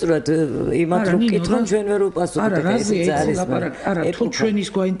უბრალოდ იმათ რომ ვკითხოთ ჩვენ ვერ უპასუხოთ. არა, თუ ჩვენ ის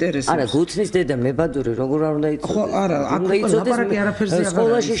გვაინტერესებს. არა, გუთნის დედა მებადური როგორ არ უნდა იცოდეს? ხო, არა, ლაპარაკი არაფერზე აღარ არის.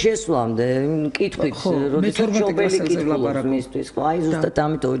 სკოლაში შესვლამდე კითხვით, როდესაც შობელი კითხულობს მისთვის, ხო, აი ზუსტად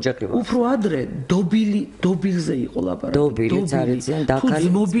ამიტომ ოჯახი ვარ. უფრო ადრე დობილზე იყო ლაპარაკი. დობილიც არიციან დაქალი. თუ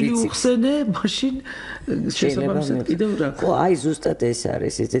მობილი უხსენე, მაშინ შესაბამისად კიდევ რა. ხო, აი ზუსტად ეს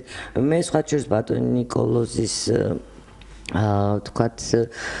არის იცით. მე სხვა შორის ბატონ ნიკოლოზის თქვათ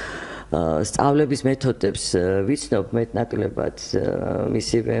სწავლების მეთოდებს ვიცნობ მეტნაკლებად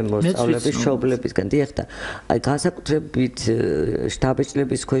მისივე მოსწავლების მშობლებისგან. დიახ და აი განსაკუთრებით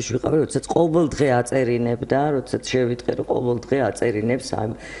შტაბეჭდების ქვეშ ვიყავი, როდესაც ყოველდღე აწერინებდა, როდესაც შევიტყე რომ ყოველდღე აწერინებს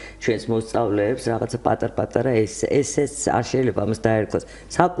ამ ჩვენს მოსწავლეებს რაღაცა პატარ-პატარა ესეც არ შეიძლება ამას დაერქვას.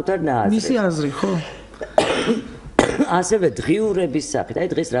 საკუთარ ნაზრით. მისი აზრი ხო? ასევე დღიურების სახით, აი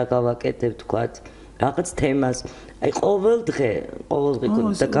დღეს რა გავაკეთებ თქვათ, რაღაც თემას, აი ყოველდღე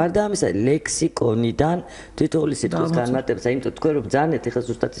და გარდა ამისა ლექსიკონიდან თითოეული სიტყვის განმარტებას, აი იმიტომ თქვენ რომ ბძანეთ, ეხლა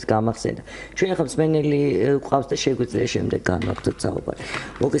ზუსტად ის გამახსენდა. ჩვენ ახლა მსმენელი გვყავს და შეგვიძლია შემდეგ განვაგრძოთ საუბარი.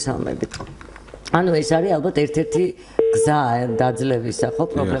 მოგესალმებით. ანუ ეს არის ალბათ ერთ-ერთი გზა დაძლევისა, ხო,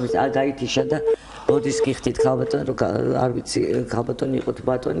 პრობლემის გაითიშა და ოდის გიხდით ქალბატონი, რომ არ ვიცი, ქალბატონი იყო თუ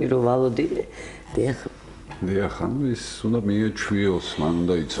ბატონი, რომ ვალოდინე. დიახ. დიახ, ის უნდა მიეჩვიოს, მან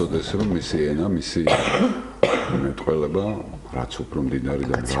უნდა იცოდეს, რომ მისი ენა, მისი მეტყველება, რაც უფრო მდიდარი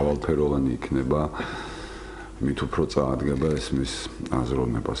და მრავალფეროვანი იქნება, მით უფრო წაადგება ეს მის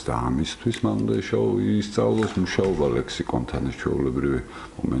აზროვნებას და ამისთვის მან უნდა ისწავლოს მუშაობა ლექსიკონთან, ეს ჩვეულებრივი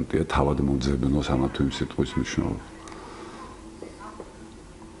მომენტია, თავად მოძებნოს ამა თუ იმ სიტყვის მნიშვნელობა.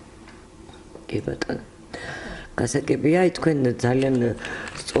 კი ბატონო. გასაგებია, თქვენ ძალიან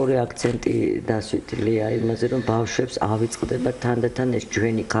სწორი აქცენტი დასვით,ლია იმაზე, რომ ბავშვებს ავიწყდება თანდათან ეს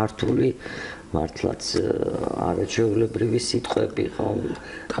ჩვენი ქართული მართლაც არაჩვეულებრივი სიტყვები, ხო?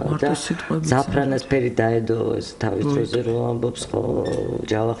 და ზაფრანასფერი დაედო ეს თავის დროზე რომ ამბობს, ხო,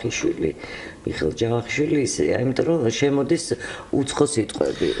 ჯავახიშვილი, მიხეილ ჯავახიშვილი ისე, იმიტომ რომ შემოდის უცხო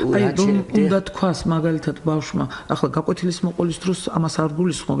სიტყვები. უნდა თქვას მაგალითად ბავშვმა, ახლა გაკვეთილის მოყოლის დროს ამას არ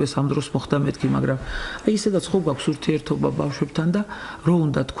გულისხმობ, ეს ამ დროს მოხდა მეთქი, მაგრამ აი ისედაც ხო გვაქვს ურთიერთობა ბავშვებთან და რო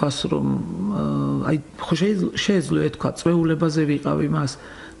უნდა თქვას, რომ აი ხო შეეძლო ეთქვა წვეულებაზე ვიყავი მას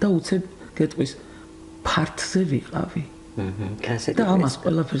და უცებ გეტყვის ფართზე ვიყავი. და ამას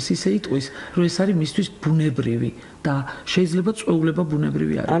ყველაფერს ისე იტყვის, რომ ეს არის მისთვის ბუნებრივი და შეიძლება წვეულება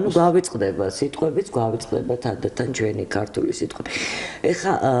ბუნებრივი არის. ანუ გავიწყდება სიტყვებიც, გავიწყდება თანდათან ჩვენი ქართული სიტყვები.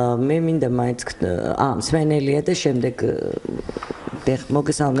 ეხლა მე მინდა მაინც მსმენელია და შემდეგ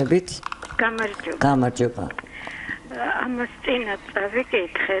მოგესალმებით. გამარჯობა. ამას წინათ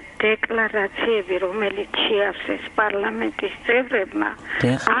წავიკითხე დეკლარაციები, რომელიც შეავსეს პარლამენტის წევრებმა,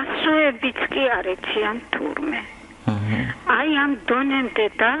 ასოებიც კი არ ეციან თურმე. აი ამ დონემდე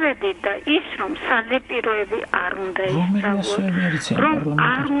დავედით და ის რომ სანაპიროები არ უნდა ისწავლოს, რომ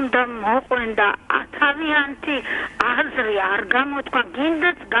არ უნდა მოყვენ და თავიანთი აზრი არ გამოთქვა,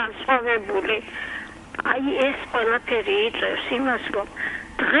 გინდათ განსხვავებული. აი ეს ყველაფერი იწევს იმას, რომ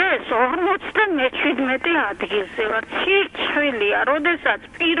დღეს 57 ადგილზე ვარ, ცირცვილია, როდესაც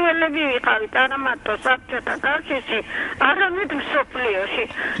პირველები ვიყავით არა მარტო საბჭოთა კავშირში, არამედ მსოფლიოში.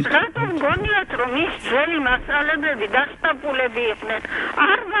 რატომ გონიათ, რომ ის ძველი მასალებები დასტაპულები იყვნენ?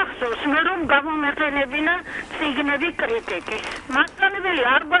 არ მახსოვს მე რომ გამომეყენებინა წიგნები კრიტიკის. მასწავლებელი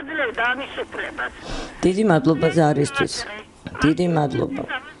არ გვაძლევდა ამის უფლებას. დიდი მადლობა ზარისთვის. დიდი მადლობა.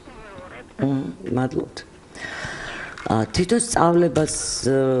 მადლობთ. თვითონ სწავლებას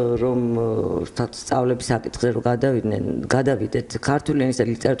რომ სწავლების საკითხზე რომ გადავიდეთ, ქართული ენის და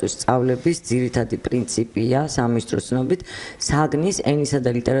ლიტერატურის სწავლების ძირითადი პრინციპია სამიზნეო ცნობით საგნის ენისა და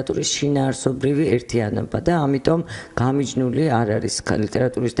ლიტერატურის შინაარსობრივი ერთიანობა და ამიტომ გამიჯნული არ არის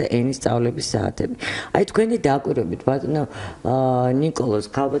ლიტერატურის და ენის სწავლების საათები. აი თქვენი დაკვირვებით, ბატონო ნიკოლოზ,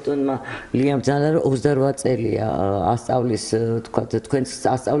 ქალბატონმა ლიამ ძალიან 28 წელია ასწავლის, თქვა თქვენ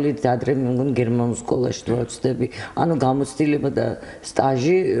ასწავლით ადრე მეგონი გერმანულ სკოლაში თუ ვწდები, ანუ გამოცდილება და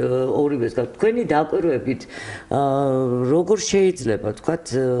სტაჟი ორივეს გაქვთ. თქვენი დაკვირვებით როგორ შეიძლება თქვათ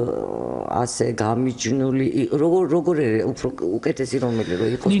ასე გამიჯნული, როგორ უფრო უკეთესი რომელი რომ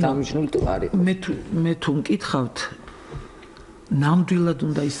იყოს გამიჯნული თუ არ იყოს? მე თუ მკითხავთ, ნამდვილად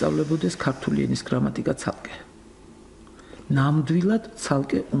უნდა ისწავლებოდეს ქართული ენის გრამატიკა ცალკე. ნამდვილად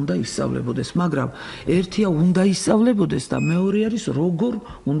ცალკე უნდა ისწავლებოდეს, მაგრამ ერთია უნდა ისწავლებოდეს და მეორე არის როგორ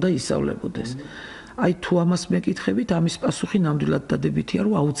უნდა ისწავლებოდეს. აი თუ ამას მეკითხებით, ამის პასუხი ნამდვილად დადებითია,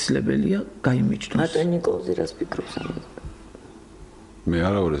 რომ აუცილებელია გაიმიჯნოს. ბატონ ნიკოლოზი რას ფიქრობს ამაზე? მე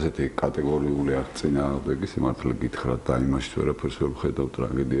არა ვარ ესეთი კატეგორიული აღწინააღმდეგი, სიმართლე გითხრათ და იმაში ვერაფერს ვერ ვხედავ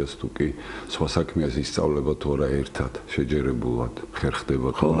ტრაგედიას თუ კი სხვა საქმეას ისწავლება თუ არა ერთად, შეჯერებულად ხერხდება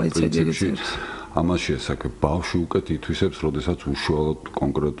პრინციპში. ამაში ესაკ ბავშვი უკეთ ითვისებს, როდესაც უშუალოდ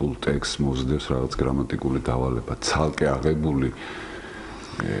კონკრეტულ ტექსტს მოსდევს რაღაც გრამატიკული დავალება, ცალკე აღებული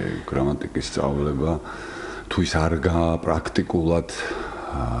გრამატიკის სწავლება თუ ის არ პრაქტიკულად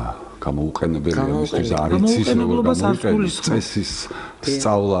გამოუყენებელია მისთვის არ იცის როგორ გამოიყენოს წესის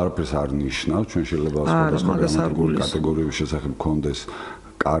სწავლა არაფერს არ ნიშნავს ჩვენ შეიძლება სხვადასხვა გრამატიკული კატეგორიების შესახებ გქონდეს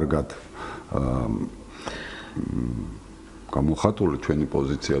კარგად გამოხატული ჩვენი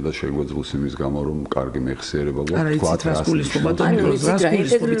პოზიცია და შეგვეძლოს იმის გამო რომ კარგი მეხსიერება გვაქვს თქვა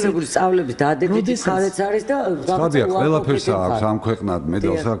ინტეგრირებული სწავლების დადებითი მხარეც არის და ყველაფერს აქვს ამ ქვეყნად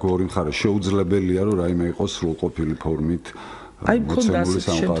მედალს აქვს ორი მხარე შეუძლებელია რომ რაიმე იყოს სრულყოფილი ფორმით აი მქონდა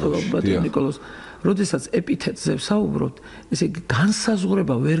შემთხვევა ნიკოლოზ როდესაც ეპითეტზე ვსაუბრობთ ესე იგი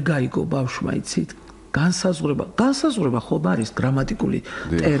განსაზღვრება ვერ გაიგო ბავშვმა იცით განსაზღვრება ხომ არის გრამატიკული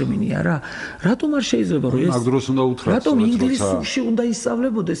ტერმინი არა რატომ არ შეიძლება რომ ეს მაგ დროს უნდა უთხრათ რატომ ინგლისურში უნდა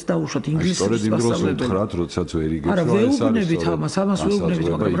ისწავლებოდეს დაუშვათ ინგლისურის მასწავლებელი უთხრათ როდესაც ვერ იგებს არა ვეუბნებით ამას ვეუბნებით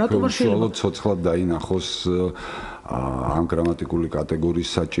მაგრამ რატომ არ შეიძლება უშუალოდ ცოცხლად დაინახოს ამ გრამატიკული კატეგორიის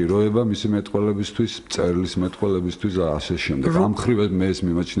საჭიროება მისი მეტყველებისთვის, წერლის მეტყველებისთვის და ასე შემდეგ. ამ მხრივ მე ეს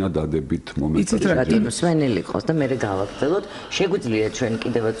მიმაჩნია დადებით მომენტი. მსმენელი ყავს და მე გავაგრძელოთ. შეგვიძლია ჩვენ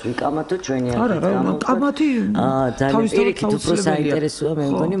კიდევაც ვიკამათოთ ჩვენი კამათი ძალიან პირიქით უფრო საინტერესოა მე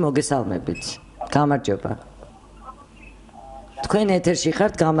მგონი მოგესალმებით. გამარჯობა. თქვენ ეთერში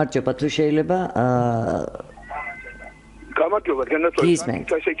ხართ, გამარჯობა, თუ შეიძლება გამარჯობა, განათლების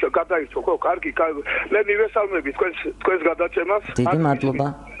გადაიცო ხო, კარგი, მე მივესალმები თქვენს გადაცემას. დიდი მადლობა.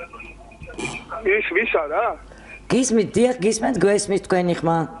 ის ვისა რა? გისმით, დიახ, გისმენთ, გვესმის თქვენი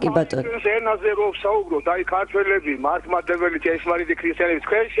ხმა, კი ბატონო. ენაზე რო ვსაუბროთ, აი ქართველები, მართლმადიდებელი ჭეშმარიტი ქრისტიანები,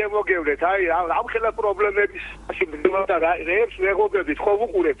 თქვენ შემოგევლეთ, აი ამ ხელა პრობლემების და რეებს ვეღობებით, ხო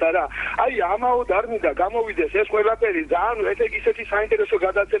ვუყურებთ არა? აი ამაოდ არ მინდა გამოვიდეს ეს ყველაფერი, ძალიან ესეთი საინტერესო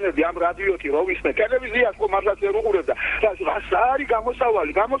გადაცემები ამ რადიოთი რო ვისმე, ტელევიზიას ხო მართლაც ვერ უყურებ და რა არის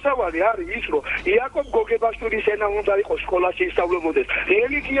გამოსავალი? გამოსავალი არის ის, რომ იაკობ გოგებაშვილის ენა უნდა იყოს სკოლაში ისწავლებოდეს.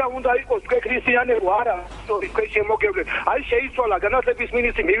 რელიგია უნდა იყოს თქვენ ქრისტიანებო, არა, თქვენ შემოგევლეთ. აი შეიცვალა განათლების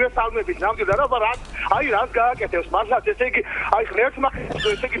მინისტრი მივესალმებით ნამდვილად რა აი რას გააკეთებს მართლაც ესე იგი აი ღმერთმა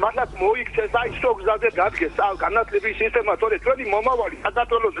ესე იგი მართლაც მოიქცეს აი შოგზადე გადგეს განათლების სისტემა თორე ჩვენი მომავალი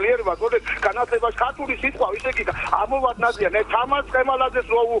საქართველოს ძლიერება თორე განათლებას ქართული სიტყვა ისე იგი ამოვადნაზია მე თამარ წემალაძეს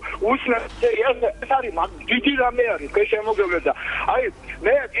რო უშნე ეს არის დიდი რამე არის თქვენ შემოგევლეთ და აი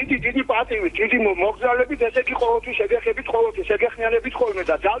მე დიდი პატივი დიდი მოგზაურობით ესე იგი ყოველთვის შეგეხებით ყოველთვის შეგეხნიანებით ხოლმე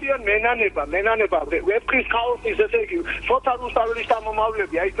და ძალიან მენანება ვეფხის ქაოსის ესე იგი სოციალისტური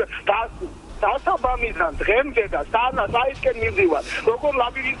შთამომავლები აი დასაბამიდან დღემდე და საისკენ მივდივარ როგორ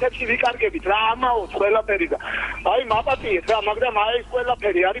ლაბირინთებში ვიკარგებით რა ამაოც ყველაფერი და აი მაპატიეთ რა მაგრამ აი ეს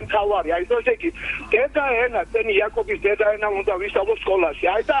ყველაფერი არის მთავარი აი ესე იგი დედაენა წენი იაკობის დედაენა უნდა ვისწავლო სკოლაში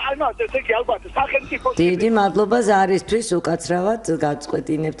აი და აი მას ესე იგი ალბათ სახელმწიფო დიდი მადლობა ზარისთვის უკაცრავად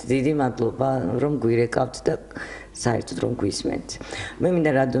გაწყვეტინებთ დიდი მადლობა რომ გვირეკავთ და საერთოდ რომ გვისმენთ. მე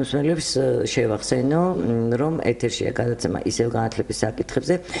მინდა რადიომსმენელებს შევახსენო, რომ ეთერშია გადაცემა ისევ განათლების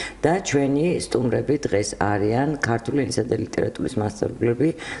საკითხებზე და ჩვენი სტუმრები დღეს არიან ქართული ენისა და ლიტერატურის მასწავლებლები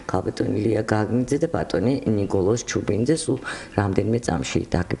ქალბატონი ლია გაგნიძე და ბატონი ნიკოლოზ ჩუბინიძე. სულ რამდენიმე წამში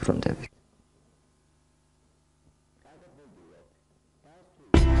დაგიბრუნდებით.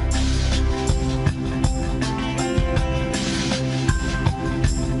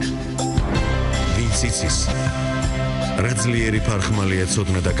 რა ძლიერი ფარხმალია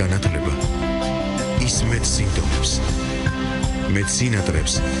ცოდნა და განათლება ის მეტ სიმდომებს მეტ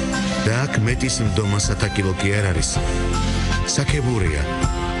სინატრებს და აქ მეტის მდომა სათაკილო კი არ არის საქებურია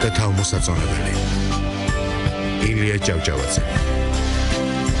და თავმოსაწონებელი ილია ჭავჭავაძე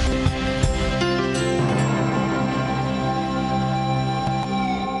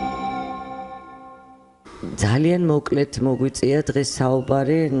ძალიან მოკლედ მოგვიწია დღეს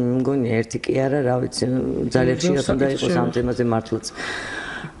საუბარი, მგონი ერთი კი არა, რა ვიცი, ძალიან ხშირად უნდა იყოს ამ თემაზე მართლაც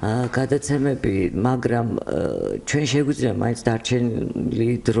გადაცემები, მაგრამ ჩვენ შეგვიძლია მაინც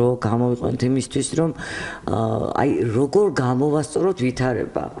დარჩენილი დრო გამოვიყვანოთ იმისთვის, რომ აი როგორ გამოვასწოროთ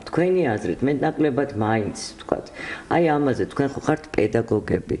ვითარება. თქვენი აზრით, მეტნაკლებად მაინც ვთქვათ. აი ამაზე თქვენ ხო ხართ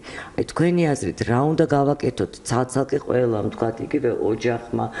პედაგოგები. აი თქვენი აზრით, რა უნდა გავაკეთოთ ცალ-ცალკე ყველამ, ვთქვათ, იგივე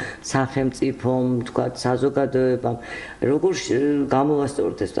ოჯახმა, სახელმწიფომ, ვთქვათ, საზოგადოებამ, როგორ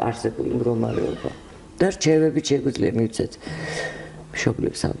გამოვასწოროთ ეს არსებული მდგომარეობა. და რჩევებით შეგვიძლია მივცეთ.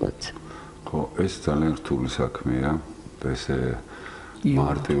 მშობლებს ალბათ. ხო, ეს ძალიან რთული საქმეა. ესე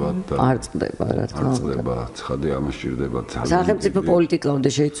მარტივად და არ წდება, რა თქმა უნდა. არ წდება, ცხადი ამას სჭირდება ძალიან. სახელმწიფო პოლიტიკა უნდა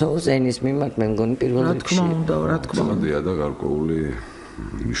შეიცვალოს ენის მიმართ, მე მგონი პირველ რიგში. რა თქმა უნდა. ცხადია და გარკვეული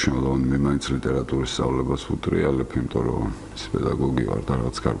მნიშვნელოვანი მე მაინც ლიტერატურის სწავლებას ვუტრიალებ, იმიტომ რომ ის პედაგოგი ვარ და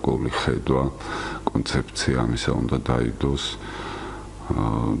რაღაც გარკვეული ხედვა, კონცეფცია ამისა უნდა დაიდოს.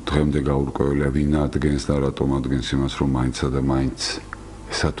 დღემდე გაურკვეველია ვინ ადგენს და რატომ ადგენს იმას რომ მაინცა და მაინც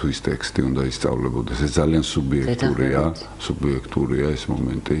ესა თუ ის ტექსტი უნდა ისწავლებოდეს ეს ძალიან სუბიექტურია ეს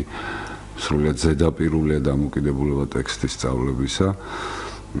მომენტი სრულიად ზედაპირულია დამოკიდებულება ტექსტის სწავლებისა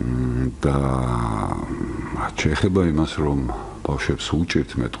და შეეხება იმას რომ ბავშვებს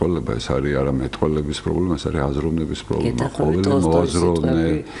უჭირთ მეტყველება ეს არის არა მეტყველების პრობლემა ეს არის აზროვნების პრობლემა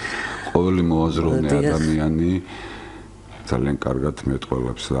ყოველი მოაზროვნე ადამიანი ძალიან კარგად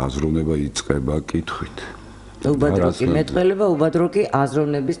მეტყველებს და აზროვნება იწყება კითხვით. უბადროკი მეტყველება, უბადროკი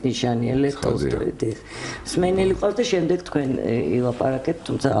აზროვნების ნიშანია ლექტოსტრედი. მსმენელი ყავს და შემდეგ თქვენ ილაპარაკებთ,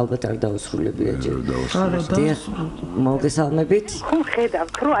 თუმცა ალბათ არ დაუსრულებია ჯერ. მოგესალმებით. ხომ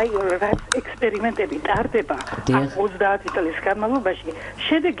ხედავთ, რომ აი რაც ექსპერიმენტები ტარდება 30 წლის განმავლობაში,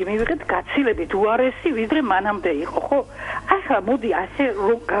 შედეგი მივიღეთ გაცილებით უარესი, ვიდრე მანამდე იყო, ხო? ახლა მოდი ასე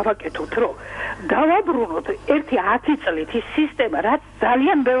რომ გავაკეთოთ, რომ დავაბრუნოთ ერთი 10 წლით ის სისტემა, რაც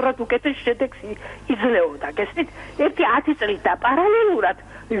ძალიან ბევრად უკეთეს შედეგს იძლეოდა. მოგესმით ერთი 10 წლის და პარალელურად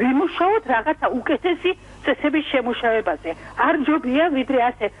ვიმუშაოთ რაღაცა უკეთესი წესების შემუშავებაზე. არ ჯობია ვიდრე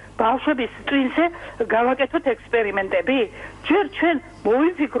ასე ბავშვების წვინზე გავაკეთოთ ექსპერიმენტები? ჯერ ჩვენ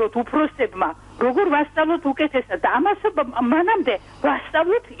მოვიფიქროთ უფროსებმა როგორ ვასწავლოთ უკეთესად და ამას მანამდე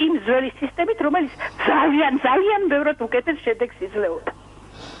ვასწავლოთ იმ ძველი სისტემით, რომელიც ძალიან ბევრად უკეთეს შედეგს იძლეოდა.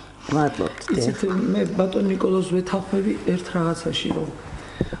 მადლობთ. მე ბატონ ნიკოლოზ ვეთანხმები ერთ რაღაცაში, რომ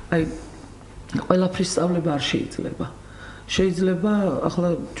აი ყველაფრის სწავლება არ შეიძლება. შეიძლება ახლა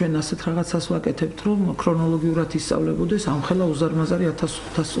ჩვენ ასეთ რაღაცას ვაკეთებთ, რომ ქრონოლოგიურად ისწავლებოდეს ამხელა უზარმაზარი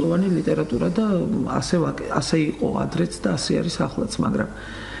 1500 სლოვანი ლიტერატურა და ასე იყო ადრეც და ასე არის ახლაც, მაგრამ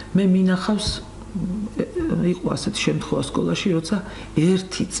მე მინახავს იყო ასეთი შემთხვევა სკოლაში, როცა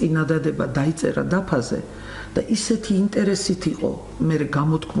ერთი წინადადება დაიწერა დაფაზე და ისეთი ინტერესით იყო მე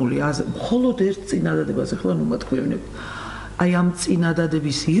გამოთქმული მხოლოდ ერთ წინადადებაზე, ხოლმე ნუ მათქვევნებ. აი ამ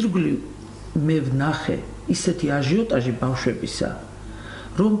წინადადების ირგვლივ მე ვნახე ისეთი აჟიოტაჟი ბავშვებისა,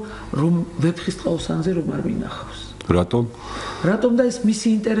 რომ ვეფხისტყაოსანზე რომ არ მინახავს. რატომ? რატომ და ეს მისი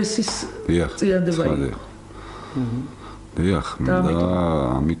ინტერესის წინადადება იყო. დიახ, და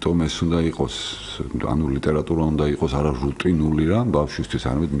ამიტომ ეს უნდა იყოს, ანუ ლიტერატურა უნდა იყოს არა რუტინული რამ ბავშვისთვის,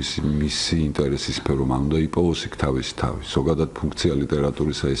 არამედ მისი ინტერესის სფერო, მან უნდა იპოვოს იქ თავისი თავი. ზოგადად ფუნქცია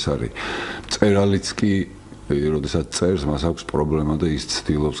ლიტერატურისა ეს არის. მწერალიც კი, როდესაც წერს, მას აქვს პრობლემა და ის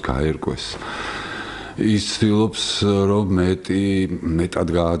ცდილობს გაერკვეს. ის ცდილობს, რომ მეტად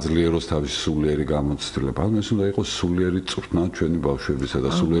გააძლიეროს თავისი სულიერი გამოცდილება. ანუ ეს უნდა იყოს სულიერი წვრთნა ჩვენი ბავშვებისა და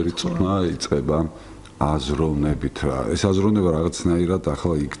სულიერი წვრთნა იწყება აზროვნებით. ეს აზროვნება რაღაცნაირად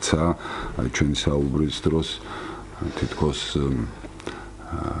ახლა იქცა ჩვენი საუბრის დროს თითქოს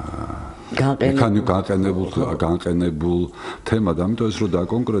განყენებულ თემად, ამიტომ ეს რომ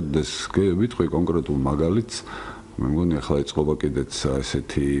დაკონკრეტდეს, ვიტყვი კონკრეტულ მაგალითს. მე მგონი ახლა იწყობა კიდეც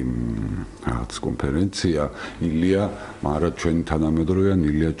ესეთი რაღაც კონფერენცია ილია, მაგრამ ჩვენი თანამედროვეა,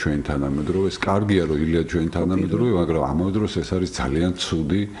 ილია ჩვენი თანამედროვე. ეს კარგია რომ ილია ჩვენი თანამედროვე, მაგრამ ამავე დროს ეს არის ძალიან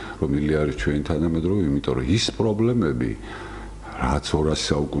ცუდი რომ ილია არის ჩვენი თანამედროვე, იმიტომ რომ ის პრობლემები რაც 200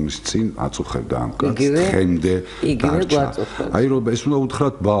 საუკუნის წინ აწუხებდა ამ კაცს დღემდე დარჩა. აი რომ ეს უნდა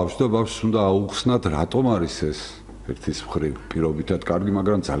უთხრათ ბავშვს და ბავშვს უნდა აუხსნათ რატომ არის ეს ერთის მხრივ პირობითად კარგი,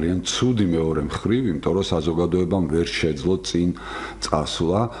 მაგრამ ძალიან ცუდი მეორე მხრივ, იმიტომ რომ საზოგადოებამ ვერ შეძლო წინ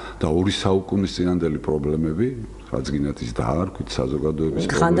წასვლა და 2 საუკუნის წინანდელი პრობლემები, რაც გინათ ის დაარქვით საზოგადოების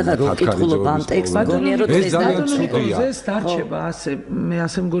ხანდახან რო კითხულობ ამ ტექსტს, მგონია რომ ეს ძალიან ცუდია. ეს დარჩება ასე, მე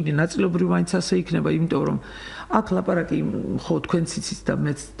ასე მგონი ნაწილობრივ მაინც ასე იქნება, იმიტომ რომ აქ ლაპარაკი ხო თქვენც იცით და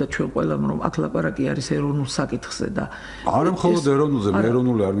მეც და ჩვენ ყველამ რომ აქ ლაპარაკი არის ეროვნულ საკითხზე და არა მხოლოდ ეროვნულზე, მე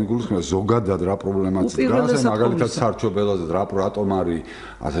ეროვნული არ მიგულისხმება, ზოგადად რა პრობლემაც დგას, მაგალითად სარჩობელაზე რატომ არის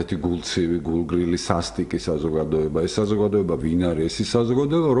ასეთი გულცივი, გულგრილი, სასტიკი საზოგადოება, ეს საზოგადოება ვინ არის? ეს ის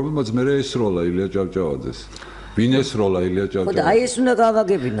საზოგადოება, რომელმაც მე ესროლა ილია ჭავჭავაძეს. ვინ ესროლა ილია ჭავჭავაძეს? ხო და აი ეს უნდა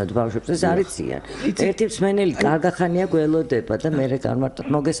გავაგებინოთ ბავშვებს, ეს არიციან. ერთი მსმენელი კარგახანია გველოდება და მე წარმართოთ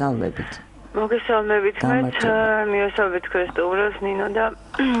მოგესალმებით. მოგესალმებით, მეც მიესალმებით თქვენ სტუმრებს ნინო და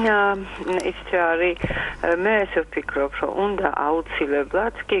იცით რა არის, მე ესე ვფიქრობ, რომ უნდა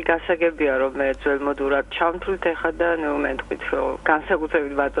აუცილებლად, კი გასაგებია რომ მე ძველმოდურად ჩამთვლით ახლა და ნუ მეთქვით რომ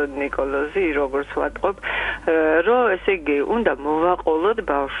განსაკუთრებით ბატონ ნიკოლოზი როგორც ვატყობ, რომ ესე იგი უნდა მოვაყოლოთ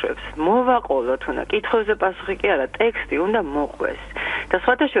ბავშვებს, მოვაყოლოთ, უნდა კითხვებზე პასუხი კი არა, ტექსტი უნდა მოყვეს და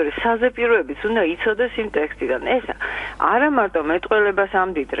სხვათა შორის საზეპიროებიც უნდა იცოდეს იმ ტექსტიდან. ეს არა მარტო მეტყველებას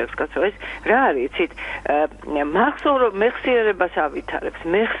ამდიდრებს, კაცო, ეს რა არის, იცით, მეხსიერებას ავითარებს,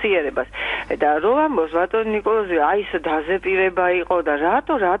 მეხსიერებას და რო ამბობს ბატონ ნიკოლოზი, აი ეს დაზეპირება იყო და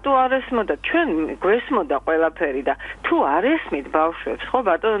რატო არ ესმოდა, ჩვენ გვესმოდა ყველაფერი და თუ არ ესმით ბავშვებს, ხო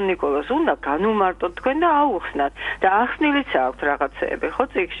ბატონ ნიკოლოზ, უნდა განუმარტოთ თქვენ და აუხსნათ და ახსნილიც აქვთ რაღაცეები, ხო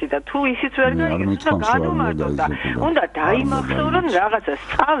წიგნში და თუ ისიც ვერ გაიგებს, უნდა განუმარტოთ და უნდა დაიმახსოვრონ რაღაცა,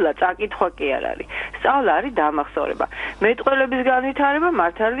 სწავლა წაკითხვა კი არ არის. სწავლა არის დამახსოვრება. მეტყველების განვითარება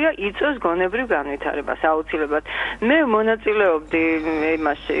მართალია იწვევს გონებრივ განვითარებას აუცილებლად. მე მონაწილეობდი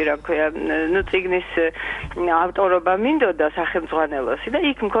იმაში, რა ქვია, ნუ წიგნის ავტორობა მინდოდა სახელმძღვანელოსი და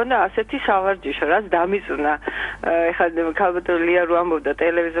იქ მქონდა ასეთი სავარჯიშო, რაც დამიწუნა. ეხლა ქალბატონი ლია რო ამბობდა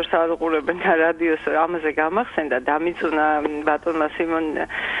ტელევიზორს არ უყურებენ და რადიოს ამაზე გამახსენდა, დამიწუნა ბატონმა სიმონ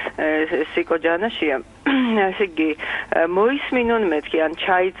სიკოჯანაშია. ესე იგი, მოისმინონ მეთქი, ან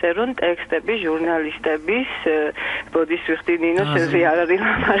ჩაიწერონ ტექსტები ჟურნალისტების, ბოდის ვიხდი ნინო, შეზე არ არის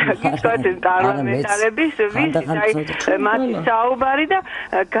ლაპარაკი, თქვათ პარლამენტარების, მათი საუბარი და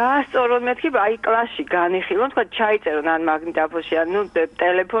გაასწორონ მეთქი, აი კლასში განიხილონ, თქვათ ჩაიწერონ ან მაგნიტოფონში, ან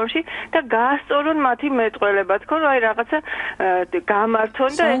ტელეფონში და გაასწორონ მათი მეტყველება, თქო, რომ აი რაღაცა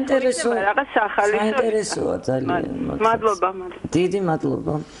გამართონ და რაღაც სახალისო. საინტერესოა ძალიან. მადლობა. დიდი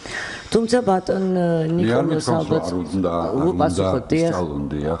მადლობა. თუმცა ბატონ ნიკოლოზ ალბათ უპასუხოთ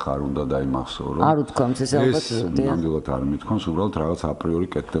დიახ არ უნდა დაიმახსოვრო არ უთქვამს ეს ალბათ ნამდვილად არ მithქვამს უბრალოდ რაღაც აპრიორი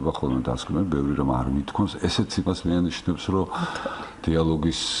კეთდება ხოლმე დასკვნები ბევრი რომ არ მithქვამს ესეც იმას მეანიშნებს რომ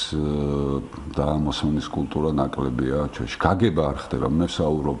დიალოგის და მოსმენის კულტურა ნაკლებია ჩვენში გაგება არ ხდება მე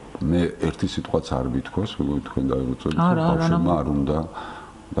ვსაუბრობ მე ერთი სიტყვაც არ მithქვას როგორ თქვენ დაიღვწოდით ბავშვებმა არ უნდა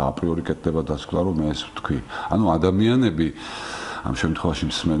და აპრიორი კეთდება დასკვნა რომ მე ეს ვთქვი ანუ ადამიანები ამ შემთხვევაში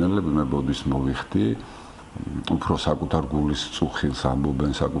მსმენელები მე ბოდის მოვიხდი უფრო საკუთარ გულის წუხილს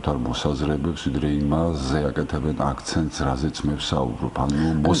ამბობენ საკუთარ მოსაზრებებს ვიდრე იმაზე აკეთებენ აქცენტს რაზეც მე ვსაუბრობ ანუ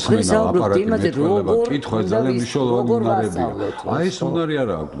მოსმენა აპარატი მეტყველება კითხვა ძალიან მნიშვნელოვანი უნარებია აი ეს უნარი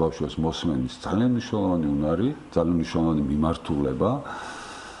არა აქვს ბავშვებს მოსმენის ძალიან მნიშვნელოვანი უნარი ძალიან მნიშვნელოვანი მიმართულება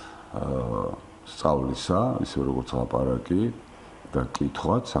სწავლისა ისე როგორც ლაპარაკი და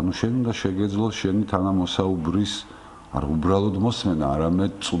კითხვაც ანუ შენ უნდა შეგეძლოს შენი თანამოსაუბრის არ უბრალოდ მოსმენა,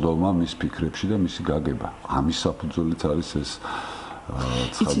 არამედ წვდომა მის ფიქრებში და მისი გაგება. ამის საფუძველიც არის ეს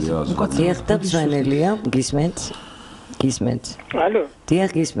ცხადია აზრი. დიახ და ბზანელია, გისმენთ? გისმენთ. ალო.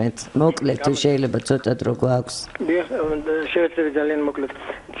 დიახ გისმენთ. მოკლედ თუ შეიძლება ცოტად რო გვაქვს. დიახ, შევეცდები ძალიან მოკლედ.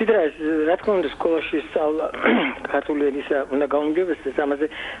 ციდრა რა თქმა უნდა სკოლაში სწავლა ქართული ენისა უნდა გაუმჯობესდეს, ამაზე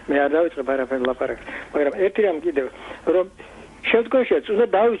მე არ დავიწყებ არაფერ ლაპარაკს. მაგრამ ერთი რამ კიდევ, რომ შევდგოშეც უნდა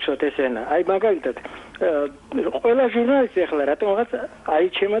დავიცოთ ეს ენა. აი მაგალითად ყველა ჟურნალისტი ახლა რატომღაც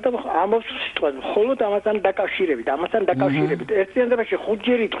აიჩემა და ამობს სიტყვას მხოლოდ ამასთან დაკავშირებით ერთიანობაში 5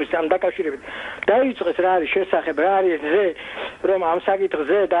 ჯერ იტყვის ამ დაკავშირებით დაიწყეს რა არის შესახებ რა არის ზე რომ ამ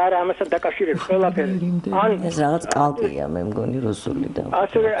საკითხზე და არა ამასთან დაკავშირებით ყველაფერი ან ეს რაღაც კალკია მე მგონი რუსული და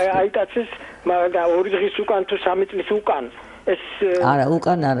ასევე აიტაცეს მაგრამ 2 დღის უკან თუ 3 წლის უკან ეს არა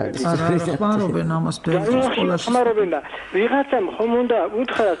უკან არ არის ხმარობენ ამას ბევრი სკოლაში ხმარობენ და ვიღაცამ ხომ უნდა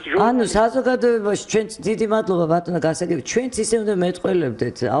უთხრას ანუ საზოგადოებაში ჩვენც დიდი მადლობა ბატონო გასაგები ჩვენც ისე უნდა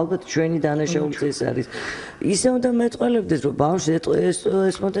მეტყველებდეთ ალბათ ჩვენი დანაშაულიც ეს არის ისე უნდა მეტყველებდეთ რომ ბავშვი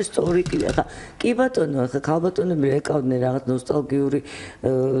ეს მოდი სწორი კი ბატონო ხა ქალბატონები ეკავდნენ რაღაც ნოსტალგიური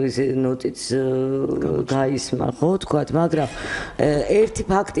ისე ნოტიც გაისმა ხო თქვათ მაგრამ ერთი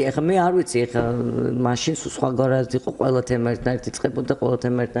ფაქტია ხა მე არ ვიცი ხა მაშინ სხვაგვარად იყო ყველა თემა ერთნაირად იწყებოდა ყველა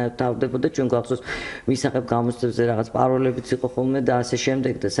თემა ერთნაირად თავდებოდა ჩვენ გვახსოვს მისაღებ გამოცდებზე რაღაც პაროლებიც იყო ხოლმე და ასე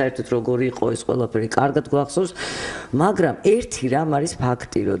შემდეგ და საერთოდ როგორი იყო ეს ყველაფერი კარგად გვახსოვს მაგრამ ერთი რამ არის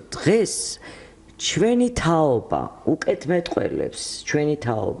ფაქტი რომ დღეს ჩვენი თაობა უკეთ მეტყველებს ჩვენი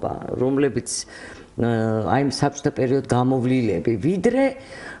თაობა რომლებიც აი საბჭოთა პერიოდ გამოვლილები ვიდრე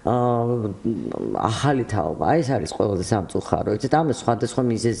ახალი თაობა აი ეს არის ყველაზე სამწუხარო იცით ამას სხვადასხვა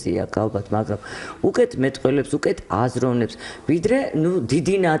მიზეზი აქვს ალბათ მაგრამ უკეთ მეტყველებს უკეთ აზროვნებს ვიდრე ნუ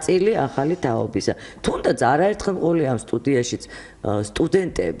დიდი ნაწილი ახალი თაობისა თუნდაც არაერთხელ ყოლი ამ სტუდიაშიც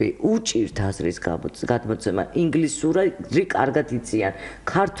სტუდენტები უჭირთ აზრის გადმოცემა ინგლისური კარგად იციან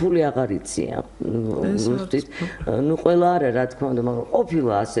ქართული აღარ იციან ზუსტად ნუ ყველა არა რა თქმა უნდა მაგრამ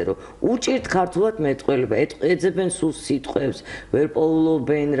ყოფილა ასე რომ უჭირთ ქართულად მეტყველება ეძებენ სულ სიტყვებს ვერ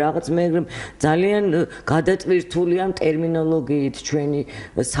პოულობენ რაღაც მე ძალიან გადატვირთული ამ ტერმინოლოგიით ჩვენი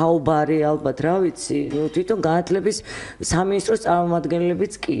საუბარი ალბათ რა ვიცი ნუ თვითონ განათლების სამინისტროს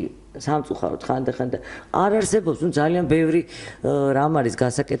წარმომადგენლებიც კი სამწუხაროდ ხანდახან და არ არსებობს ნუ ძალიან ბევრი რამ არის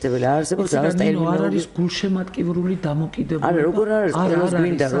გასაკეთებელი არ არსებობს რაღაც ტერმინოლოგია არ არის გულშემატკივრული დამოკიდებულება არა როგორ არის ყველას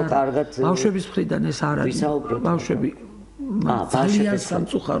გვინდა რომ კარგად ბავშვების მხრიდან ეს არ არის ბავშვები ძალიან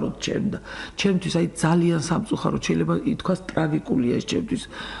სამწუხაროდ ჩემდა ჩემთვის აი ძალიან სამწუხაროდ შეიძლება ითქვას ტრაგიკულია ეს ჩემთვის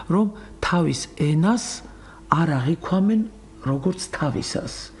რომ თავის ენას არ აღიქვამენ როგორც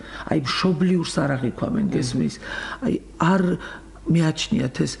თავისას აი მშობლიურს არ აღიქვამენ გესმის აი არ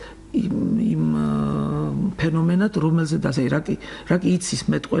მეაჩნიათ ეს იმ ფენომენად რომელზეც ასე რაკი იცის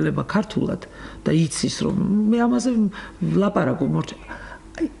მეტყველება ქართულად და იცის რომ მე ამაზე ვლაპარაკო მორჩა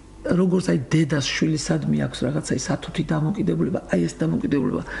როგორც აი დედას შვილისადმი აქვს რაღაც აი სათუთი დამოკიდებულება აი ეს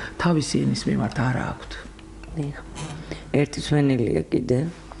დამოკიდებულება თავისი ენის მიმართ არ აქვს ერთი სვენილია კიდე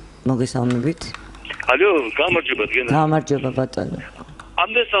მოგესალმებით ალო გამარჯობა გენერალ გამარჯობა ბატონო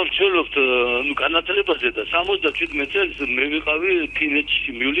ამდენს ვცდილობთ განათლებაზე და 77 წელს მე ვიყავი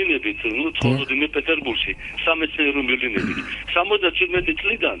ფინეთში მივლინებით ნუ ცხოვრობდი მე პეტერბურგში სამეცნიერო მივლინებით 77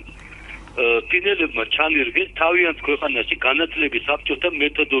 წლიდან ფინელებმა ჩანერგეს თავიანთ ქვეყანაში განათლების საბჭოთა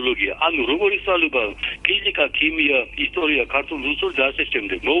მეთოდოლოგია. ანუ როგორ ისწავლება ფიზიკა, ქიმია, ისტორია, ქართული, რუსული და ასე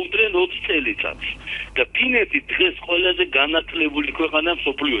შემდეგ. მოუწდნენ 20 წელიწადს. და ფინეთი დღეს ყველაზე განათლებული ქვეყანაა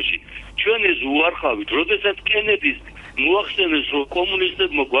მსოფლიოში. ჩვენ ეს უარხავით, როდესაც კენედის მოახსენეს, რომ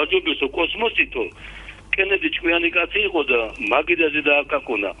კომუნისტებმა გვაჯობესო კოსმოსითო, კენედი ჭკვიანი კაცი იყო და მაგიდაზე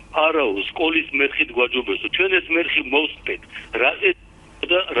დააკაკუნა. არაო, სკოლის მერხით გვაჯობესო. ჩვენ ეს მერხი მოვსწრეთ. რა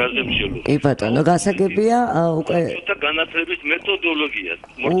და რაზე მსჯელობ. კი ბატონო, გასაგებია უკვე ცოტა განათლების მეთოდოლოგია.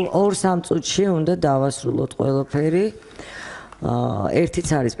 ორ-სამ წუთში უნდა დავასრულოთ ყველაფერი. ერთიც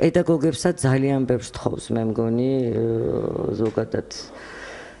არის პედაგოგებსაც ძალიან ბევრს თხოვს, მე მგონი, ზოგადად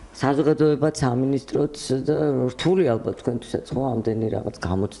საზოგადოებაც სამინისტროც და რთული ალბათ თქვენთვისაც ხო ამდენი რაღაც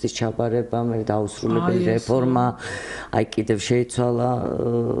გამოცდის ჩაბარება, მე დაუსრულებელი რეფორმა, აი კიდევ შეიცვალა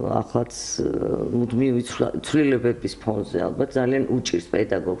ახლაც მუდმივი ცვლილებების ფონზე, ალბათ ძალიან უჭირს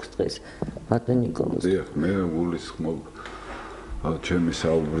პედაგოგს დღეს. ბატონ ნიკოლოზ. დიახ, მე გულისხმობ ჩემი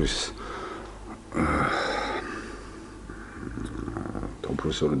საუბრის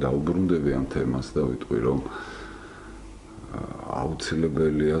პროფესორი დაუბრუნდები ამ თემას და ვიტყვი რომ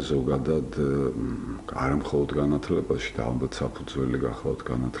აუცილებელია ზოგადად არა მხოლოდ განათლებაში და ალბათ საფუძველი გახლავთ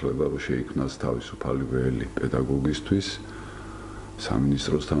განათლება რომ შეიქმნას თავისუფალი ველი პედაგოგისთვის,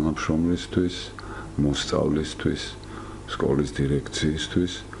 სამინისტროს თანამშრომლისთვის, მოსწავლისთვის, სკოლის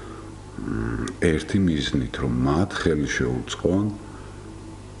დირექციისთვის ერთი მიზნით რომ მათ ხელი შეუწყონ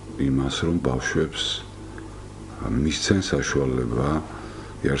იმას რომ ბავშვებს მისცენ საშუალება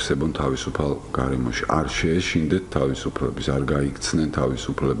იარსებონ თავისუფალ გარემოში, არ შეეშინდეთ თავისუფლების, არ გაიქცნენ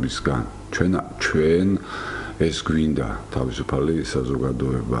თავისუფლებისგან. ჩვენ ეს გვინდა თავისუფალი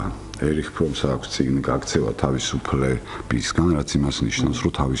საზოგადოება. ერიხ ფრომს აქვს წიგნი გაქცევა თავისუფლებისგან, რაც იმას ნიშნავს,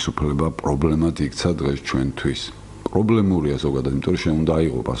 რომ თავისუფლება პრობლემად იქცა დღეს ჩვენთვის. პრობლემურია ზოგადად, იმიტომ რომ შენ უნდა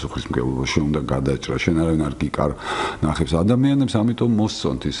აიღო პასუხისმგებლობა, შენ უნდა გადაჭრა, შენ არავინ არ გიკარ ნახებს ადამიანებს, ამიტომ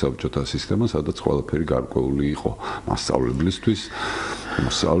მოსწონთ ის საბჭოთა სისტემა, სადაც ყველაფერი გარკვეული იყო მასწავლებლისთვის,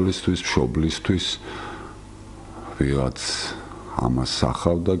 მოსწავლისთვის, მშობლისთვის, ვიღაც ამას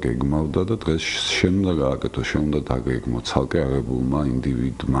სახავდა, გეგმავდა და დღეს შენ უნდა გააკეთო, შენ უნდა დაგეგმო ცალკე აღებულმა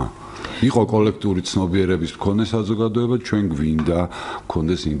ინდივიდმა. იყო კოლექტიური ცნობიერების მქონე საზოგადოება, ჩვენ გვინდა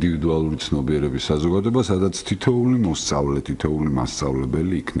მქონდეს ინდივიდუალური ცნობიერების საზოგადოება, სადაც თითოეული მოსწავლე, თითოეული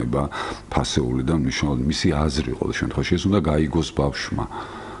მასწავლებელი იქნება ფასეული და მნიშვნელოვანი. მისი აზრი ყოველ შემთხვევაში ეს უნდა გაიგოს ბავშვმა.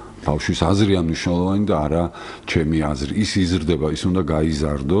 ბავშვის აზრია მნიშვნელოვანი და არა ჩემი აზრი. ის იზრდება, ის უნდა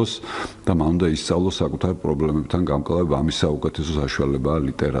გაიზარდოს და მან უნდა ისწავლოს საკუთარ პრობლემებთან გამკლავება. ამის საუკეთესო საშუალებაა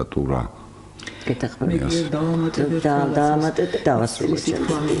ლიტერატურა. მე დავამატეთ და დავასრულოთ.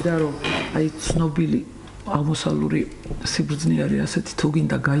 და რომ აი ცნობილი აღმოსავლური სიბრძნე არის ასეთი, თუ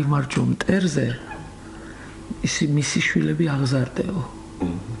გინდა გაიმარჯვო მტერზე, მისი შვილები აღზარდეო.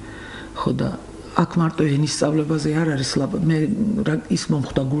 ხო და აქ მარტო ენის სწავლებაზე არ არის მე ის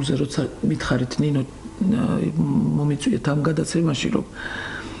მომხვდა გულზე, როცა მითხარით ნინო მომიწვიეთ ამ გადაცემაში, რომ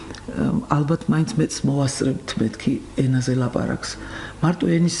ალბათ მაინც მეც მოვასწრებთ მეთქი ენაზე ლაპარაკს. მარტო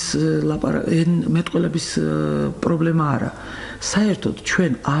ენის მეტყველების პრობლემა არა. საერთოდ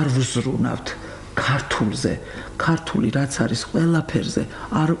ჩვენ არ ვზრუნავთ ქართულზე, ქართული რაც არის ყველაფერზე,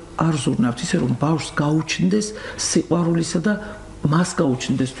 არ ვზრუნავთ ისე რომ ბავშვს გაუჩნდეს სიყვარულისა და მას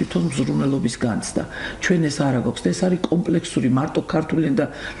გაუჩნდეს თვითონ მზრუნველობის განცდა. ჩვენ ეს არ აქვს და ეს არის კომპლექსური, მარტო ქართული და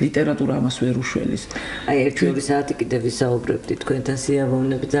ლიტერატურა ამას ვერ უშველის. აი 1-2 საათი კიდევ ვისაუბრებთ თქვენთან,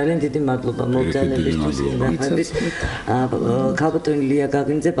 სიამოვნებით. ძალიან დიდი მადლობა მოგზაურობისთვის, ნახევრის. ქალბატონი ლია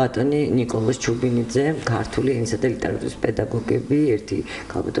გაგნიძე, ბატონი ნიკოლოზ ჩუბინიძე, ქართული ენისა და ლიტერატურის პედაგოგები, ერთი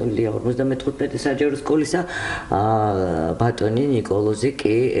ქალბატონი ლია 55 საჯარო სკოლისა, ბატონი ნიკოლოზი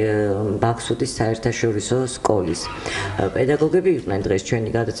კი ბაქსვუდის საერთაშორისო სკოლის პედაგოგები იყვნენ დღეს ჩვენი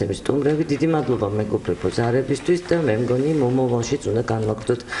გადაცემის სტუმრები. დიდი მადლობა მეგობრებო ზარებისთვის და მე მგონი მომავალშიც უნდა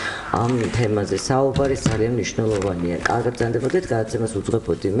განვაგრძოთ ამ თემაზე საუბარი, ძალიან მნიშვნელოვანია. კარგად ბრძანდებოდეთ, გადაცემას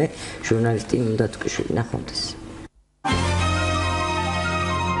უძღვებოდი მე, ჟურნალისტი ნინო დათუკიშვილი. ნახვამდის.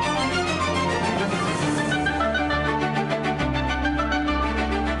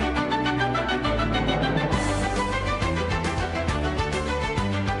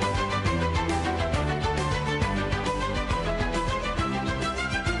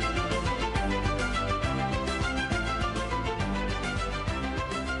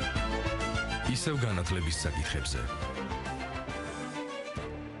 ისევ განათლების საკითხებზე.